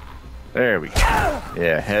 There we go.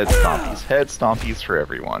 Yeah, head stompies. Head stompies for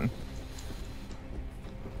everyone.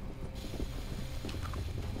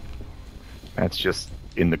 That's just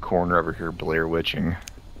in the corner over here, Blair Witching.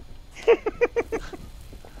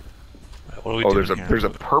 What are we Oh, doing there's a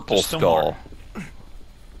here? purple There's still more.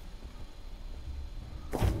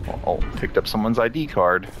 skull. Oh, picked up someone's ID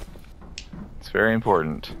card. It's very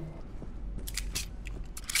important.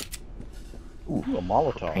 Ooh, a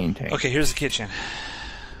Molotov. Propane tank. Okay, here's the kitchen.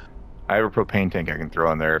 I have a propane tank I can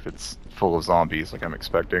throw in there if it's full of zombies, like I'm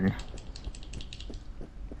expecting.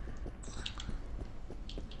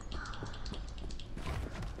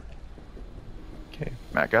 Okay,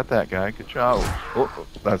 Matt got that guy. Good job. Oh,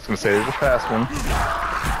 I was gonna say there's a fast one.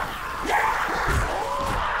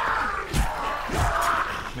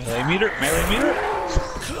 Melee meter, melee meter.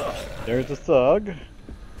 There's a thug.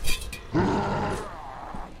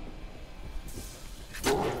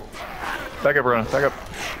 Back up, Rona. Back up.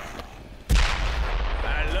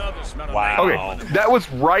 Wow. Okay, that was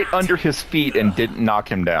right under his feet and didn't knock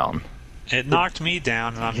him down. It knocked me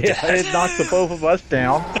down and I'm Yeah, dead. it knocked the both of us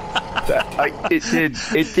down.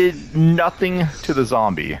 It did nothing to the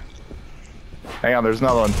zombie. Hang on, there's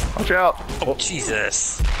another one. Watch out. Oh,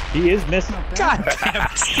 Jesus. He is missing. God damn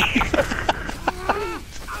it.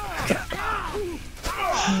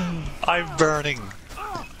 I'm burning.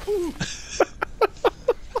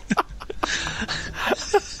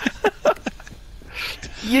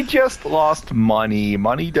 You just lost money.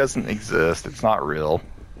 Money doesn't exist. It's not real.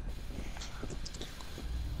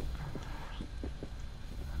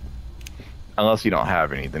 Unless you don't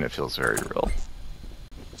have any, then it feels very real.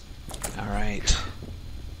 Alright.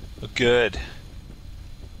 Good.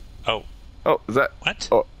 Oh. Oh, is that... What?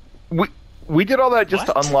 Oh, we did all that just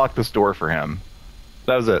What? to unlock this door for him.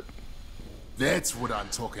 That was it. That's what I'm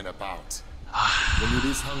talking about. When you're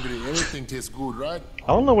this hungry, anything tastes good, right? I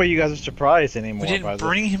don't know why you guys are surprised anymore. We didn't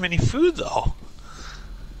bring him any food, though.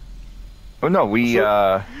 Oh no, we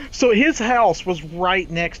So his house was right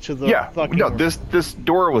next to the fucking... No, this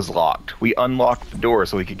door was locked. We unlocked the door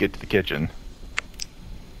so we could get to the kitchen.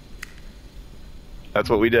 That's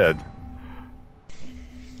what we did.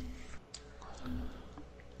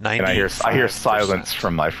 And I hear silence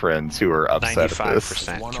from my friends who are upset at this.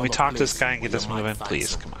 95%. Can we talk to this guy and get this moving,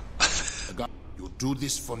 please? Come on. You do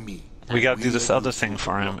this for me. We gotta do this other thing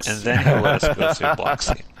for him, and then he'll let us go to block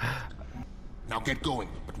C. Now get going,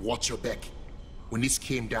 but watch your back. When this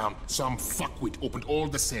came down, some fuckwit opened all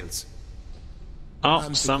the cells.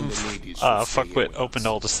 Oh, some fuckwit opened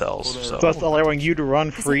all the cells. So. Thus allowing you to run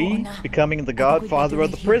free, becoming the godfather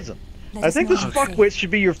of the prison. I think this fuckwit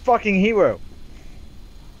should be your fucking hero.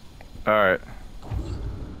 Alright.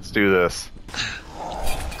 Let's do this.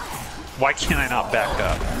 Why can't I not back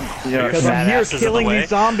up? Yeah, because I'm here killing these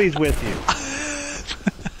zombies with you.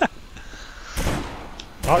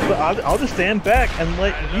 I'll just stand back and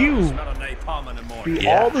let you do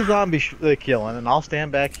all the zombie killing, and I'll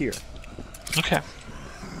stand back here. Okay.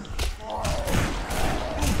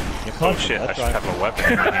 Oh shit, I should have a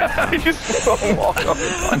weapon in my hand. I just walk up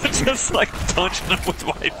and punch him. Just like punching him with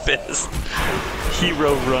my fist.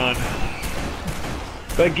 Hero run.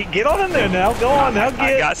 But get on in there now. Go on now.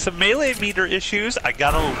 I got some melee meter issues. I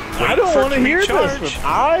gotta wait I don't want to hear recharge. this.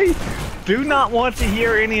 I do not want to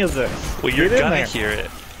hear any of this. Well, you're gonna hear it.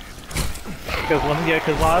 Because when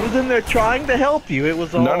I was in there trying to help you, it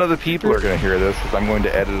was all... None of the people are going to hear this because I'm going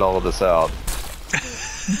to edit all of this out.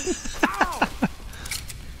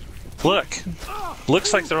 Look.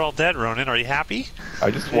 Looks like they're all dead, Ronan. Are you happy?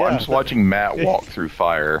 I'm just watching Matt walk through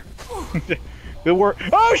fire. Good work.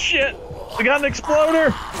 Oh shit! We got an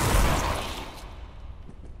exploder!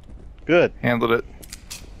 Good. Handled it.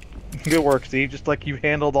 Good work, Steve. Just like you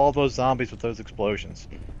handled all those zombies with those explosions.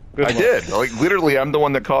 Good I luck. did. Like, literally, I'm the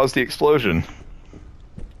one that caused the explosion.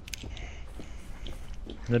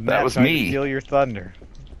 That was me. Steal your thunder.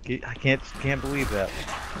 I can't believe that.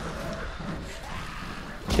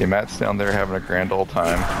 Okay, Matt's down there having a grand old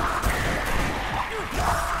time.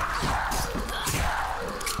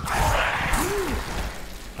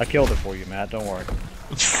 I killed it for you, Matt. Don't worry.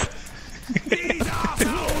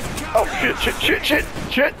 Oh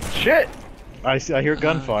shit! I hear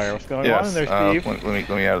gunfire. What's going on in there, Steve? Let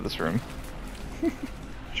me out of this room.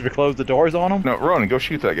 Should we close the doors on him? No, Ronan, go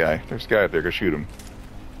shoot that guy. There's a guy up there. Go shoot him.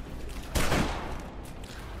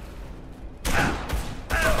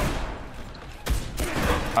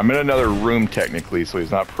 I'm in another room technically, so he's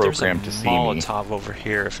not programmed to see me. There's a Molotov over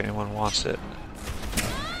here if anyone wants it.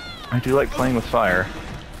 I do like playing with fire.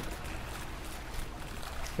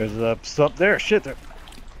 There's stuff there. Shit there.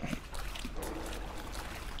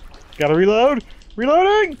 Gotta reload.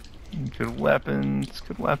 Reloading. Good weapons.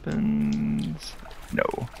 Good weapons. No.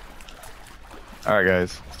 All right,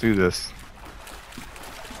 guys, let's do this.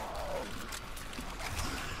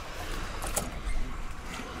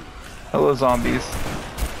 Hello, zombies.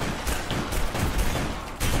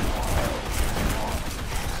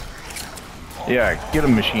 Yeah, get a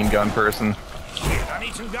machine gun person. Shit, I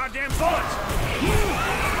need some goddamn bullets!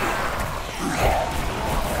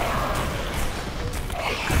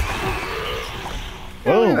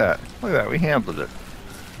 Yeah, look at that. Look at that. We handled it.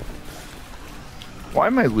 Why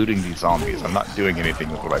am I looting these zombies? I'm not doing anything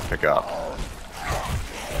with what I pick up.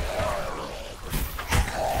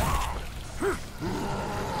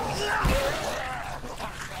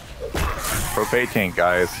 Propane tank,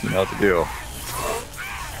 guys. You know what to do.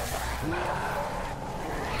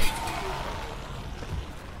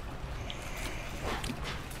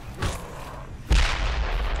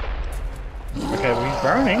 Okay, well, he's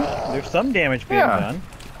burning. There's some damage being done.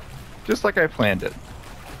 Just like I planned it.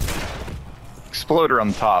 Exploder on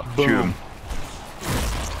the top. Boom. Shoot him.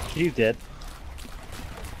 He's dead.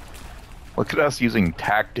 Look at us using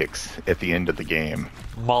tactics at the end of the game.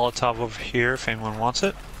 Molotov over here if anyone wants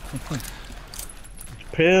it.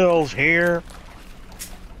 Pills here.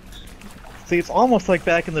 See, it's almost like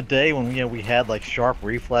back in the day when we had like sharp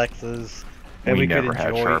reflexes, and we never could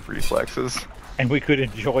enjoy, had sharp reflexes, and we could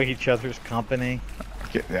enjoy each other's company.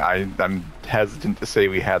 I'm hesitant to say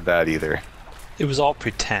we had that either. It was all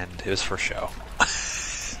pretend. It was for show.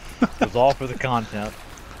 It was all for the content.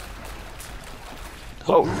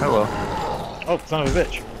 Oh, hello. Oh, son of a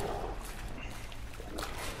bitch.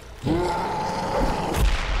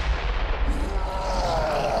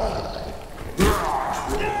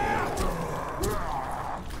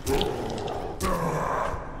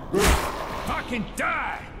 Fucking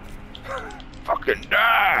die! Fucking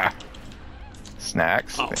die!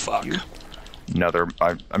 fuck. you. Another.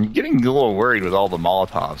 I'm getting a little worried with all the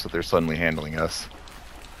Molotovs that they're suddenly handling us.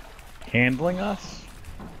 Handling us?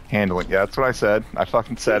 Handling. Yeah, that's what I said. I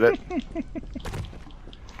fucking said it.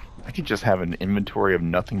 I could just have an inventory of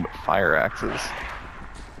nothing but fire axes.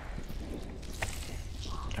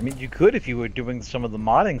 I mean, you could if you were doing some of the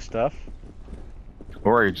modding stuff.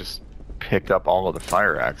 Or I just picked up all of the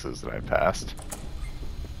fire axes that I passed.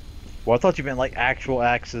 Well, I thought you meant like actual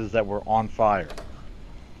axes that were on fire.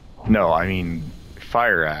 No, I mean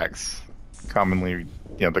fire axe. Commonly,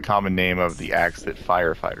 the common name of the axe that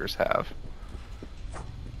firefighters have.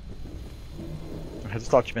 I just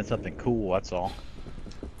thought you meant something cool, that's all.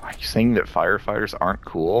 Are you saying that firefighters aren't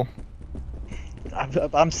cool?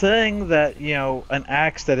 I'm saying that, an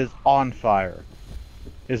axe that is on fire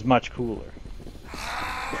is much cooler.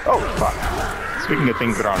 Oh, fuck. Speaking of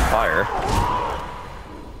things that are on fire.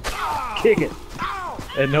 Kick it!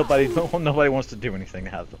 And nobody wants to do anything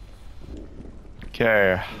to have them.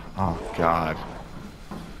 Okay. Oh, God.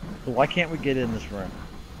 Why can't we get in this room?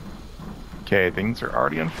 Okay, things are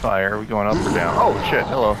already on fire. Are we going up or down? Oh, shit.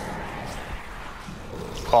 Hello.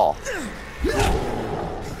 Fall.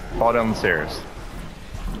 Fall down the stairs.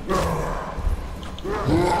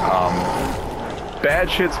 Bad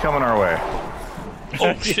shit's coming our way.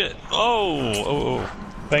 Oh, shit. Oh.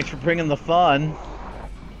 Thanks for bringing the fun.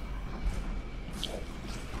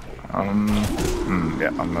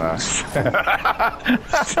 Yeah, I'm I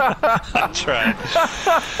tried.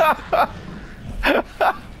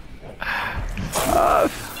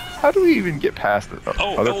 How do we even get past it?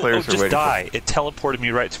 Other players are just waiting. die. It teleported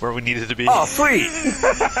me right to where we needed to be. Oh, sweet!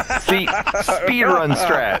 See, speedrun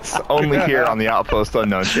strats only here on the Outpost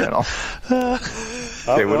Unknown channel.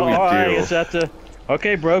 Okay, what do we do? I guess that's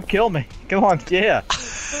okay, bro, kill me. Come on, yeah.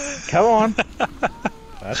 Come on.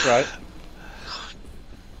 That's right.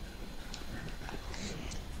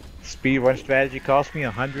 Speedrun strategy cost me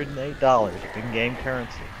 $108 in-game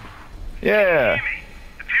currency. Yeah.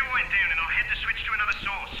 The power went down and I had to switch to another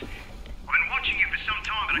source. I've been watching you for some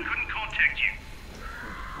time, but I couldn't contact you.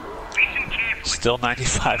 Listen carefully. Still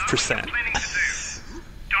 95%.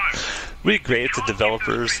 We agree with the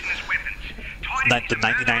developers. The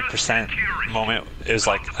 99% moment is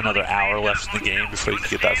like another hour left in the game before you can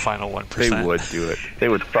get that final 1%. They would do it. They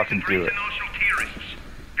would fucking do it.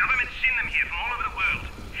 Governments send them here from all over the world.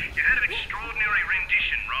 You heard of extraordinary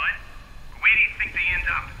rendition, right? Where do you think they end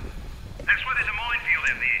up? That's why there's a minefield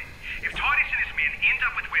out there. If Titus and his men end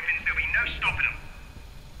up with weapons, there'll be no stopping them.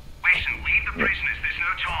 Listen, leave the prisoners. There's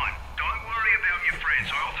no time. Don't worry about your friends.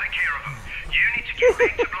 I'll take care of them. You need to get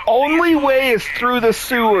back to Block Only way is through the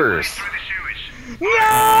sewers.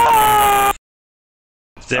 No!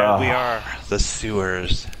 There we are, the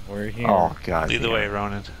sewers. We're here. Oh, God. Lead the way,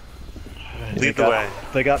 Ronan. Lead the way.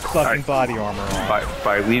 They got fucking body armor on.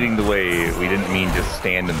 By leading the way, we didn't mean just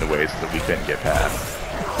stand in the way so that we couldn't get past.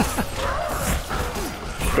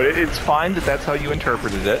 But it's fine that that's how you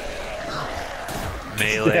interpreted it.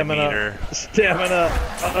 Melee meter. Stamina.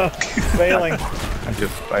 Failing. I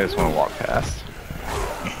just want to walk past.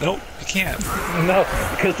 Nope, you can't. No,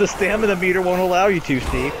 because the stamina meter won't allow you to,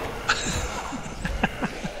 Steve.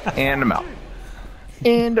 And I'm out.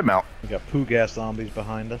 And I'm out. We got poo gas zombies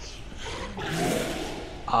behind us.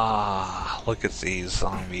 Look at these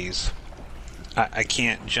zombies. I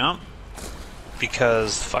can't jump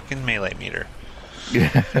because fucking melee meter.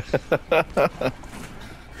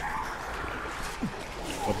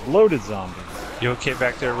 A bloated zombie. You okay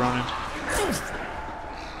back there, Ronan?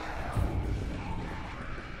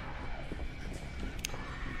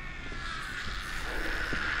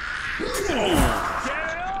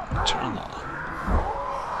 Turn on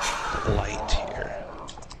the light here.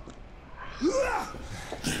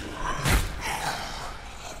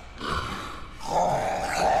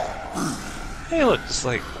 Hey, look, it's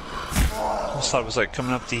like I almost thought it was like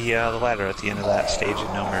coming up the ladder at the end of that stage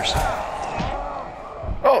in No Mercy.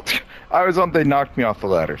 Oh, they knocked me off the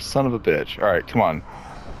ladder. Son of a bitch. Alright, come on.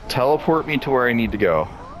 Teleport me to where I need to go.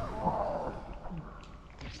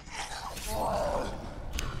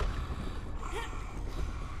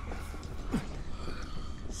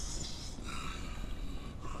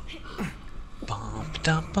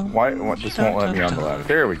 Why? This won't let me on the ladder.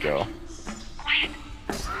 There we go.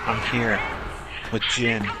 I'm here with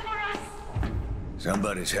Jin.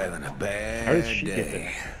 Somebody's having a How did bad she get day.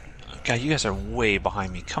 there? God, you guys are way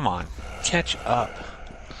behind me. Come on, catch up.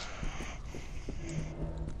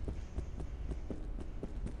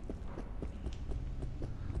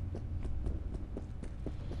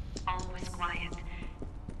 All was quiet,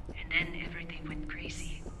 and then everything went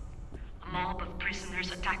crazy. A mob of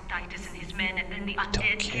prisoners attacked Titus and his men, and then the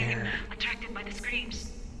undead came, attracted by the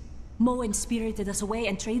screams. Moen spirited us away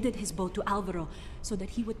and traded his boat to Alvaro so that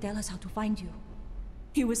he would tell us how to find you.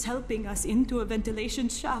 He was helping us into a ventilation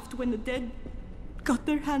shaft when the dead got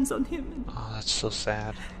their hands on him. Oh, that's so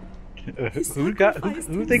sad.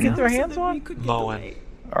 Who they get their hands on? Moen.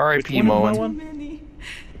 R.I.P. Moen.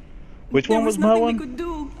 Which one was Moen?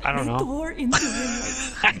 I don't know. Tore into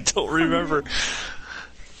him I don't remember.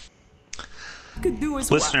 could do as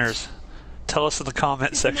Listeners, tell us in the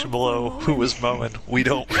comment section below who was Moen. We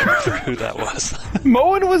don't remember who that was.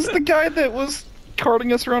 Moen was the guy that was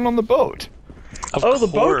carting us around on the boat. The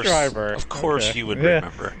boat driver. Of course Okay. you would Yeah.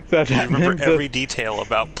 remember. That- You remember the- every detail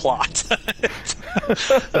about plot.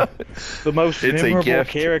 The most It's a memorable gift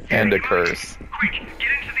character. and a curse. Quick, get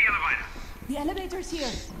into the elevator. The elevator's here.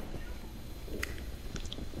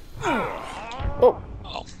 Oh,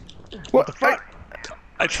 Oh. what the fuck?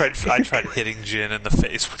 I tried hitting Jin in the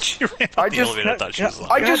face when she ran up the elevator. I thought she was I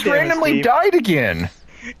lying. just God damn it, randomly Steve. died again.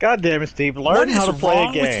 God damn it, Steve! Learn What how is to play wrong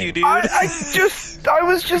a game. with you, dude? I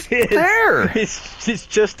was just there. It's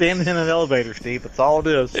just standing in an elevator, Steve. That's all it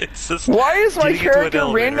is. It's just Why is my getting into an character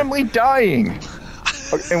elevator. randomly dying?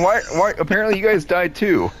 And why? Apparently, you guys died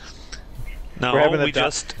too. No, We're having a we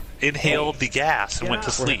just inhaled the gas and went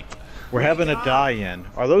to sleep. We're having a die-in.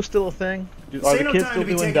 Are those still a thing? Are the kids still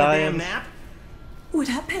doing die-ins? nap. What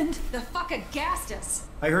happened? The fucking gassed us.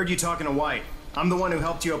 I heard you talking to White. I'm the one who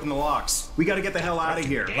helped you open the locks. We gotta get the hell out of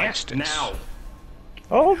here. Gassed us. Now.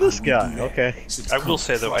 Oh, this guy. Okay. I will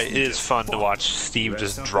say though, it is fun to watch Steve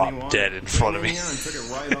just drop dead in front of me.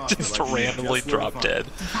 Just randomly drop dead.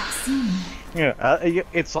 Yeah,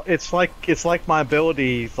 it's like my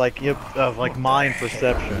ability, of mind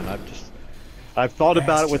perception. I've thought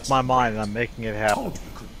about it with my mind, and I'm making it happen.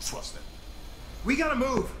 We gotta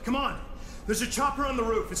move. Come on. There's a chopper on the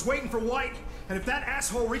roof. It's waiting for White. And if that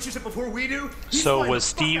asshole reaches it before we do, he's So flying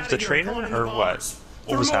was the fuck Steve outta the here traitor, calling in or the what? bombers.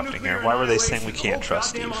 What was happening here? Why were they saying we Thermonuclear can't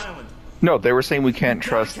trust annihilation of Steve? the whole goddamn island. No, they were saying we can't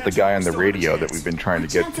trust the guy on the radio that we've been trying to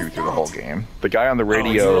get through the whole game. The guy on the You were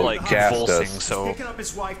radio like gassed convulsing, us. so Picking up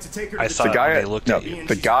his wife to take her to I the thought The when guy, they looked no, at you.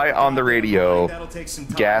 the guy on the radio That'll take some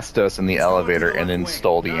time. gassed us in the Let's go into elevator the and then left wing.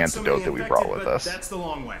 stole the Not so antidote many that we brought infected, with but us. That's the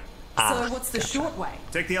long way. So what's the short way?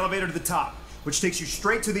 Take the elevator to the top, which takes you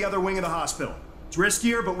straight to the other wing of the hospital. It's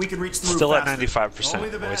riskier, but we can reach the roof Still at faster. 95%, Only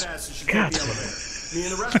the boys. badasses should take the elevator. Me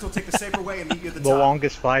and the rest will take the safer way and meet you at the The top.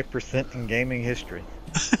 longest 5% in gaming history.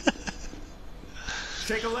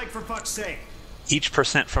 Shake a leg for fuck's sake. each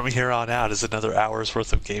percent from here on out is another hour's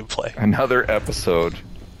worth of gameplay. Another episode.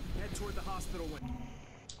 Head toward the hospital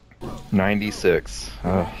wing. 96.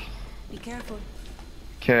 Be careful.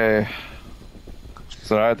 Okay.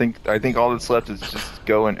 So I think all that's left is just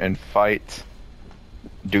go and fight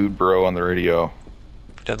Dude Bro on the radio.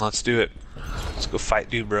 Then let's do it. Let's go fight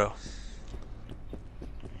Dude Bro.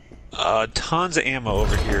 Tons of ammo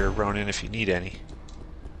over here, Ronan, if you need any.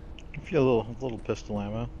 If you have a little pistol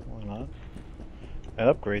ammo, why not? That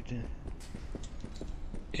upgrade.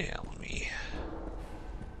 Yeah, let me...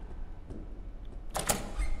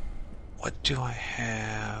 What do I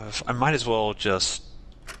have? I might as well just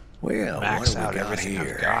max out everything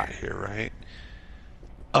I've got here, right?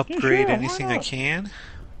 Upgrade sure, anything why I not? can.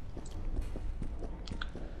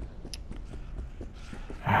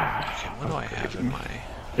 Okay, what do I have in my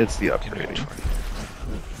It's the upgrading. inventory?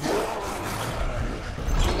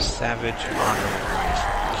 Savage armor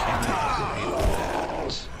rifle. Can I upgrade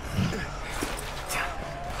that?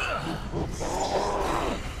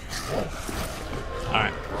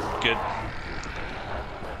 Alright, good.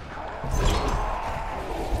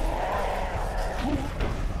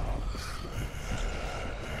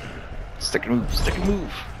 Stick and move, stick and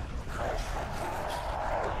move.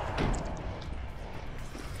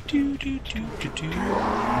 Do do do do do do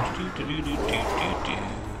do do do do do.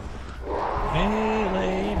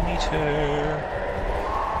 Melee meter.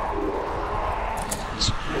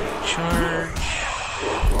 Charge.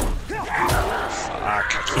 Fuck!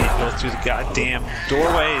 I can't go through the goddamn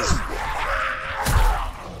doorways.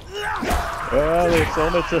 Well,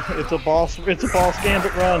 it's a boss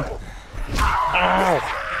gambit run.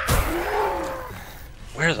 Ow!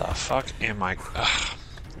 Where the fuck am I? Ugh.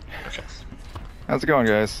 Okay. How's it going,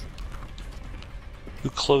 guys? Who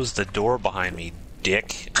closed the door behind me,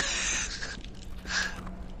 dick?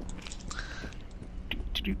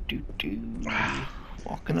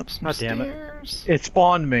 Walking up some God damn it. stairs. It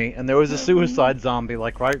spawned me, and there was a suicide zombie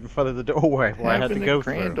like right in front of the doorway where I had to Having go a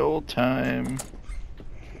grand through. old time.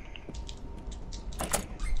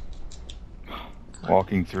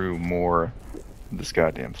 Walking through more of this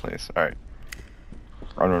goddamn place. Alright.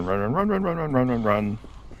 Run, run, run, run, run, run, run, run, run, run, run.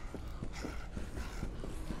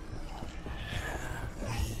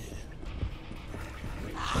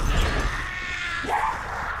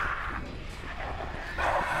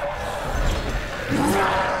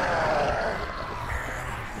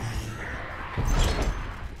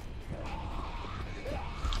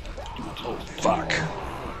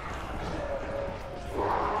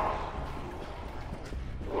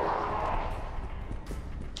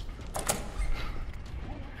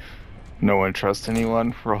 No one trusts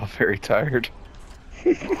anyone. We're all very tired.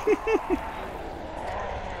 You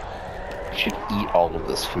should eat all of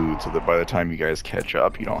this food so that by the time you guys catch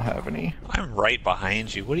up, you don't have any. I'm right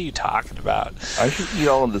behind you. What are you talking about? I should eat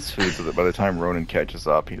all of this food so that by the time Ronan catches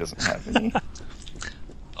up, he doesn't have any.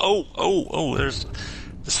 Oh, there's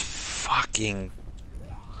this fucking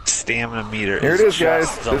stamina meter. Here it is,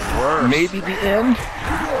 guys. This may be the end.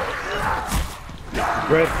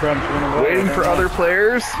 Breadcrumbs went away. Waiting for other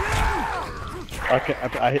players. Okay,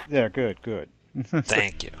 yeah, good.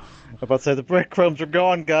 Thank you. I'm about to say the breadcrumbs are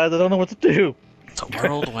gone, guys. I don't know what to do. The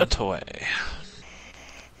world went away.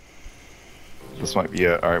 This might be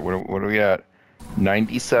it. All right, what are we at?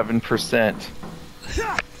 97%.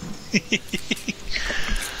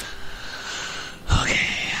 Okay.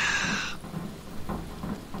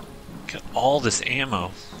 Got all this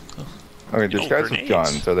ammo. Okay, there's guys grenades. with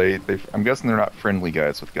guns. Are they? I'm guessing they're not friendly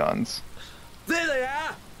guys with guns. There they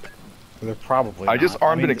are! They're probably. I just not.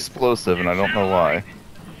 armed an explosive, and I don't know why.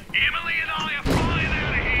 Emily and I are flying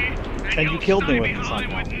out of here, And you you'll killed me stay with it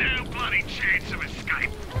behind somehow. with no bloody chance of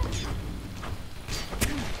escape.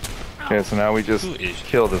 Okay, so now we just Who is-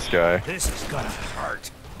 kill this guy. This is gonna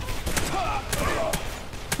hurt.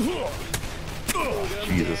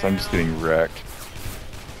 Jesus, I'm just getting wrecked.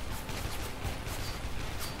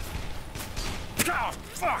 Oh,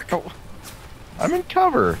 fuck! Oh, I'm in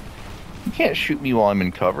cover. You can't shoot me while I'm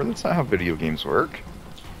in cover. That's not how video games work.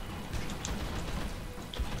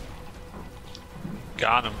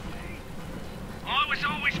 Got him. I was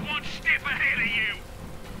always one step ahead of you.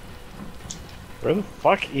 Where the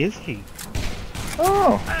fuck is he?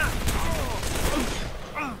 Oh.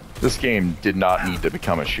 This game did not need to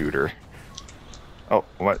become a shooter. Oh,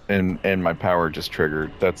 what? And my power just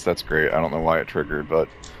triggered. That's great. I don't know why it triggered, but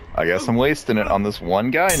I guess I'm wasting it on this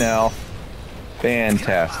one guy now.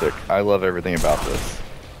 Fantastic. I love everything about this.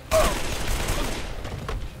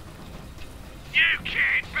 You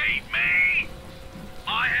can't beat me.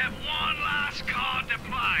 I have one last card to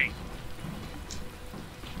play.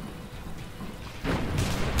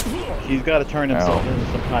 He's got to turn himself Ow. into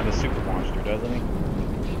some kind of super monster, doesn't he?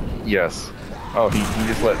 Yes. Oh, he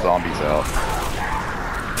just let zombies out.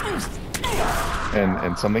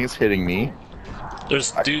 And something is hitting me.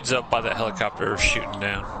 There's dudes up by that helicopter shooting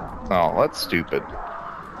down. Oh, that's stupid.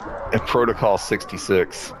 And Protocol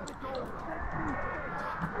 66.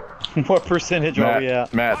 What percentage are we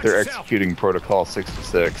at? Matt, they're executing Protocol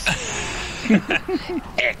 66.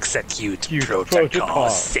 Execute Protocol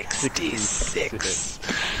 66.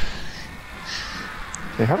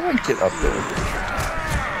 Hey, how do I get up there?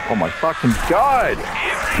 Oh my fucking god!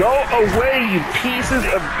 Go away, you pieces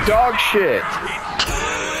of dog shit!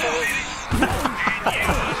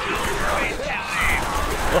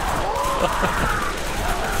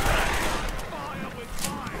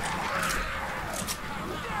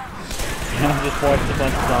 I just watched a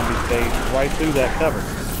bunch of zombies fade right through that cover.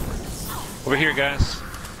 Over here, guys.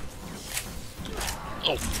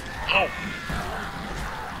 Oh.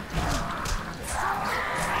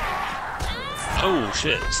 Oh,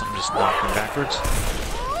 shit. Something just knocked me backwards.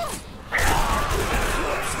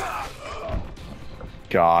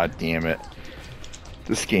 God damn it.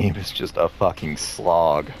 This game is just a fucking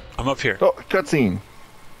slog. I'm up here. Oh, cutscene.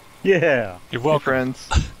 Yeah. You're Hey, welcome. friends.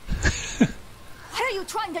 What are you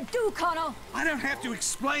trying to do, Connor? I don't have to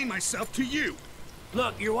explain myself to you.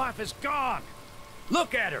 Look, your wife is gone.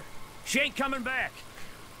 Look at her. She ain't coming back.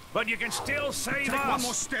 But you can still save Take us. one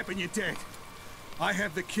more step and you're dead. I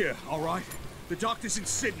have the cure, all right? The doctors in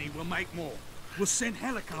Sydney will make more. We'll send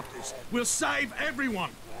helicopters. We'll save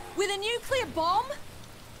everyone. With a nuclear bomb?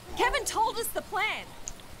 Kevin told us the plan.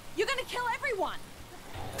 You're gonna kill everyone.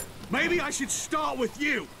 Maybe I should start with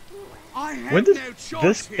you. I have When does no choice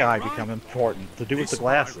this here, guy right? become important to do with This the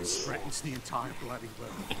virus glasses? threatens the entire bloody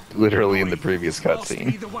world. Literally in the Banoi previous is lost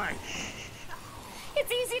cutscene. Either way.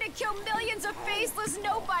 It's easy to kill millions of faceless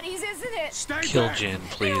nobodies, isn't it? Stay Kill back. Jen, You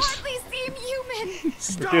please. at least seem human.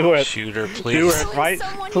 Stop. Do it. Shoot her, Do please. it, right?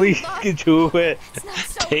 Someone you Please love. do it. It's not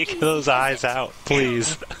so Take easy, those is eyes it? out,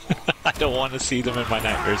 please. I don't want to see them in my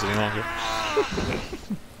nightmares any longer.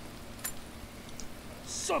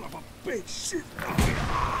 Son of a bitch. Shit.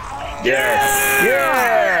 Yes!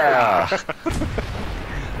 Yeah!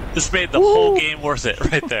 This made the whole game worth it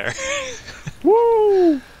right there.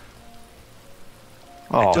 Woo!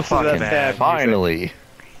 Oh, Just for that fucking bad finally.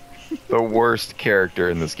 The worst character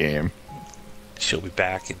in this game. She'll be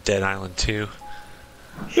back in Dead Island 2.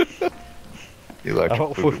 Electric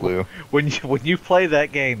Oh, Boogaloo. when you play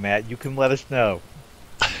that game, Matt, you can let us know.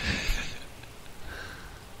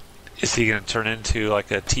 Is he going to turn into like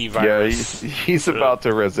a Yeah, T-virus? he's about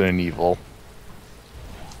to Resident Evil.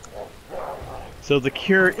 So the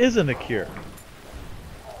cure isn't a cure.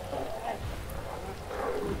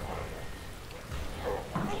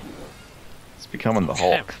 It's becoming the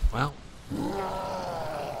Hulk. Well.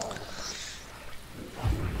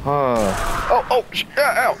 Ow! No,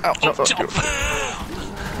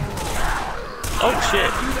 Oh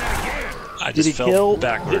shit! I just fell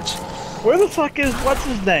backwards. Where the fuck is what's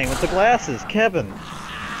his name with the glasses? Kevin.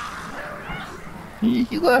 He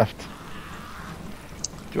left.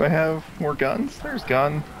 Do I have more guns? There's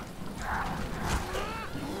gun.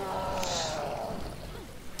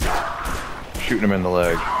 Shooting him in the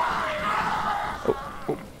leg.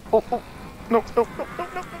 Oh. No.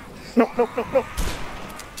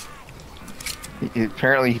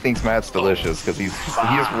 Apparently he thinks Matt's delicious because he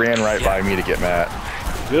just ran right by me to get Matt.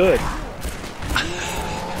 Good.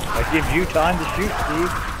 That gives you time to shoot,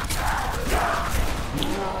 Steve.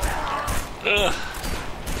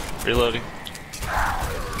 Reloading.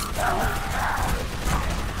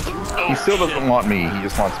 He still doesn't want me. He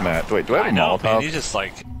just wants Matt. Wait, do I have a Molotov? Man, he's just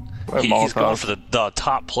like he's going for the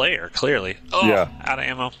top player. Clearly. Oh, yeah. Out of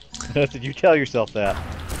ammo. Did you tell yourself that?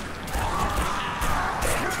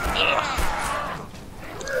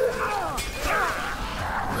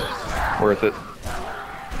 Worth it.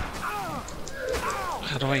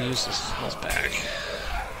 How do I use this health bag?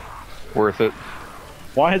 Worth it.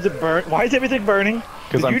 Why is it burn? Why is everything burning?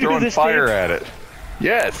 Because I'm throwing fire at it.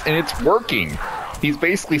 Yes, and it's working. He's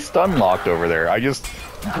basically stun locked over there. I just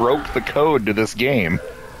broke the code to this game.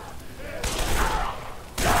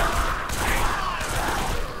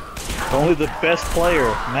 Only the best player,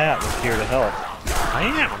 Matt, was here to help. I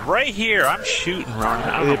am right here. I'm shooting,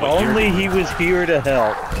 Ron. If only he was here to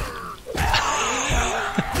help.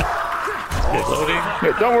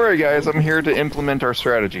 Yeah, don't worry, guys. I'm here to implement our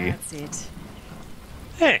strategy. That's it.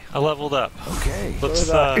 Hey, I leveled up. Okay. Let's.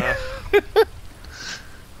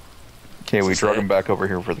 Okay, we drug him back over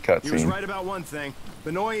here for the He was cutscene. right about one thing.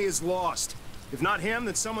 Banoi is lost. If not him,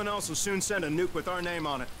 then someone else will soon send a nuke with our name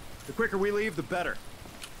on it. The quicker we leave, the better.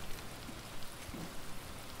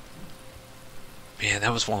 Man,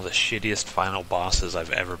 that was one of the shittiest final bosses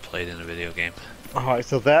I've ever played in a video game. Alright,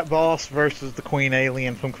 so that boss versus the Queen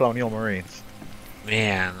Alien from Colonial Marines.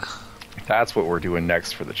 Man. That's what we're doing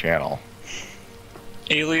next for the channel.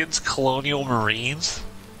 Aliens, Colonial Marines?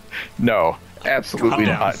 No, absolutely Calm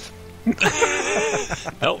down.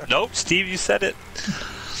 not. Nope, Steve, you said it.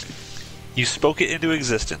 You spoke it into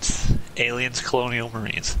existence. Aliens, Colonial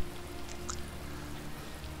Marines.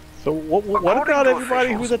 So what about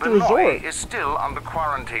everybody who's at the resort? Is still under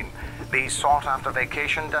quarantine. The sought-after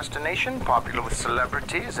vacation destination, popular with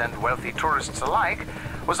celebrities and wealthy tourists alike,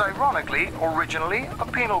 was ironically originally a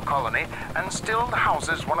penal colony and still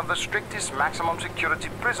houses one of the strictest maximum security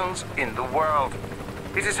prisons in the world.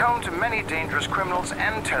 It is home to many dangerous criminals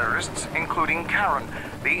and terrorists, including Karen,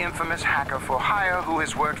 the infamous hacker for hire who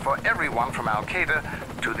has worked for everyone from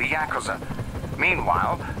Al-Qaeda to the Yakuza.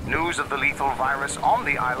 Meanwhile, news of the lethal virus on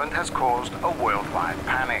the island has caused a worldwide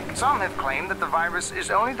panic. Some have claimed that the virus is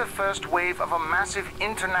only the first wave of a massive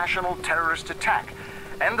international terrorist attack,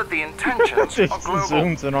 and that the intentions are global.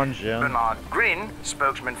 Zooms in on Jim. Bernard Green,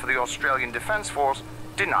 spokesman for the Australian Defence Force,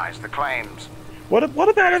 denies the claims. What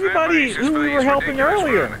about everybody who we were helping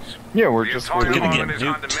earlier? Yeah, we're The just entire getting island is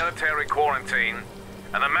nuked. under military quarantine,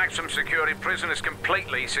 and the maximum security prison is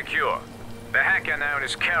completely secure. The hacker known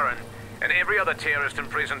as Karen and every other terrorist in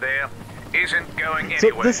prison there isn't going So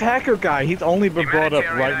anywhere. this hacker guy, he's only been brought up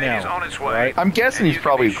right Humanitarian aid is now, on its way, right? I'm guessing and he's you can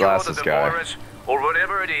probably be a sure that glasses the guy. virus, or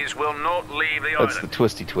whatever it is, will not leave the That's the island.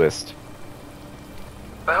 twisty twist.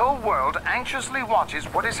 The whole world anxiously watches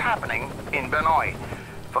what is happening in Banoi.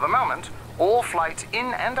 For the moment, all flights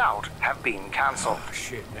in and out have been cancelled. Oh,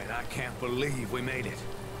 shit, man, I can't believe we made it.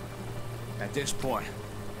 At this point,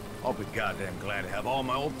 I'll be goddamn glad to have all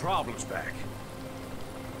my old problems back.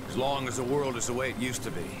 As long as the world is the way it used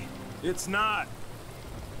to be. It's not.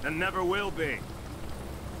 And never will be.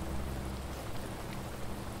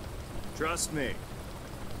 Trust me.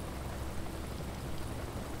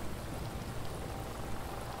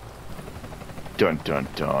 Dun dun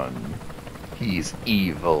dun. He's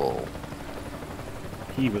evil.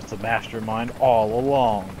 He was the mastermind all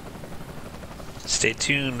along. Stay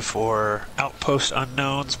tuned for Outpost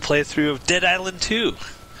Unknown's playthrough of Dead Island 2.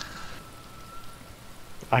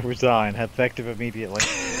 I resign, effective immediately.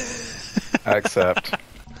 Accept.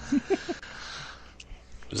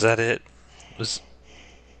 Was that it? Was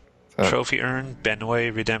trophy earned?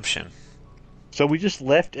 Banoi Redemption. So we just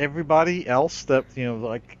left everybody else that,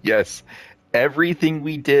 like... Yes. Everything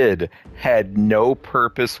we did had no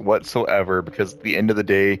purpose whatsoever because at the end of the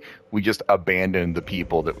day, we just abandoned the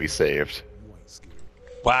people that we saved.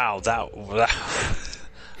 Wow, that.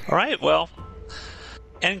 All right, well,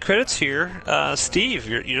 end credits here. Steve,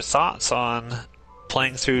 your thoughts on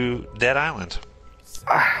playing through Dead Island?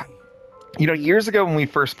 Years ago when we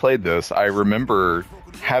first played this, I remember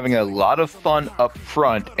having a lot of fun up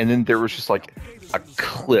front, and then there was just like a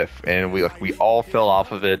cliff, and we all fell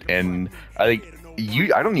off of it. And I think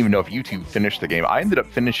I don't even know if you two finished the game. I ended up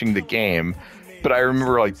finishing the game, but I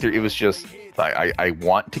remember it was just I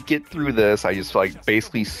want to get through this. I just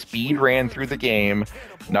basically speed ran through the game,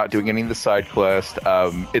 not doing any of the side quests.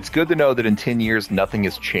 It's good to know that in 10 years nothing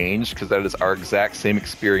has changed, because that is our exact same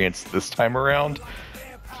experience this time around.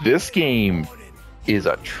 This game is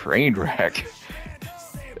a train wreck.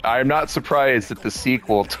 I'm not surprised that the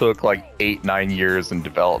sequel took 8-9 years in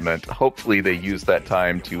development. Hopefully they use that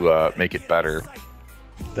time to make it better.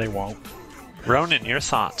 They won't. Ronan, your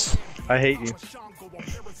thoughts? I hate you.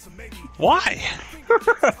 Why?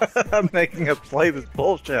 I'm making us play this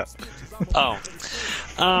bullshit. Oh.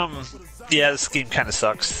 Yeah, this game kind of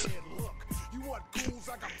sucks.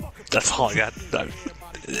 That's all I got.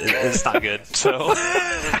 It's not good, so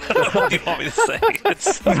what do you want me to say?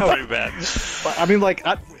 It's pretty bad. I mean,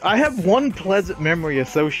 I have one pleasant memory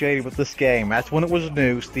associated with this game. That's when it was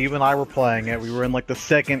new. Steve and I were playing it. We were in the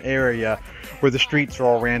second area where the streets are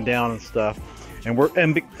all ran down and stuff.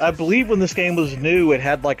 And I believe when this game was new, it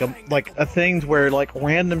had a thing where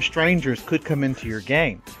random strangers could come into your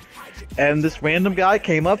game. And this random guy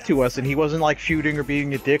came up to us, and he wasn't shooting or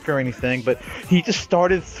being a dick or anything, but he just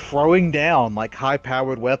started throwing down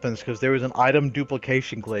high-powered weapons, because there was an item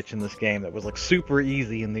duplication glitch in this game that was super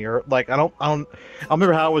easy in the I don't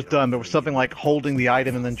remember how it was done. There was something like holding the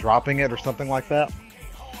item and then dropping it or something like that.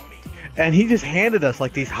 And he just handed us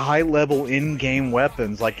these high-level in-game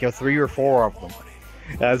weapons, 3 or 4 of them.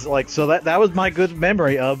 As so that was my good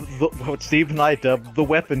memory of what Steve and I dubbed the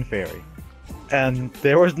Weapon Fairy. And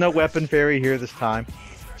there was no Weapon Fairy here this time,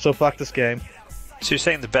 so fuck this game. So you're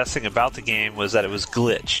saying the best thing about the game was that it was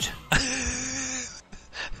glitched?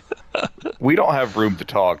 We don't have room to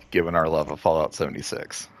talk given our love of Fallout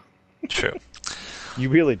 76. True. You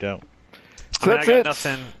really don't. So that's it.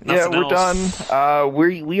 Nothing we're else. done.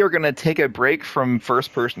 We are going to take a break from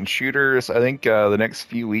first-person shooters. I think the next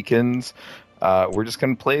few weekends, we're just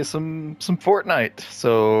going to play some Fortnite.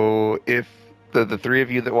 So if the three of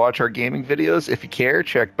you that watch our gaming videos, if you care,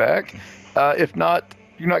 check back. If not,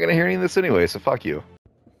 you're not going to hear any of this anyway, so fuck you.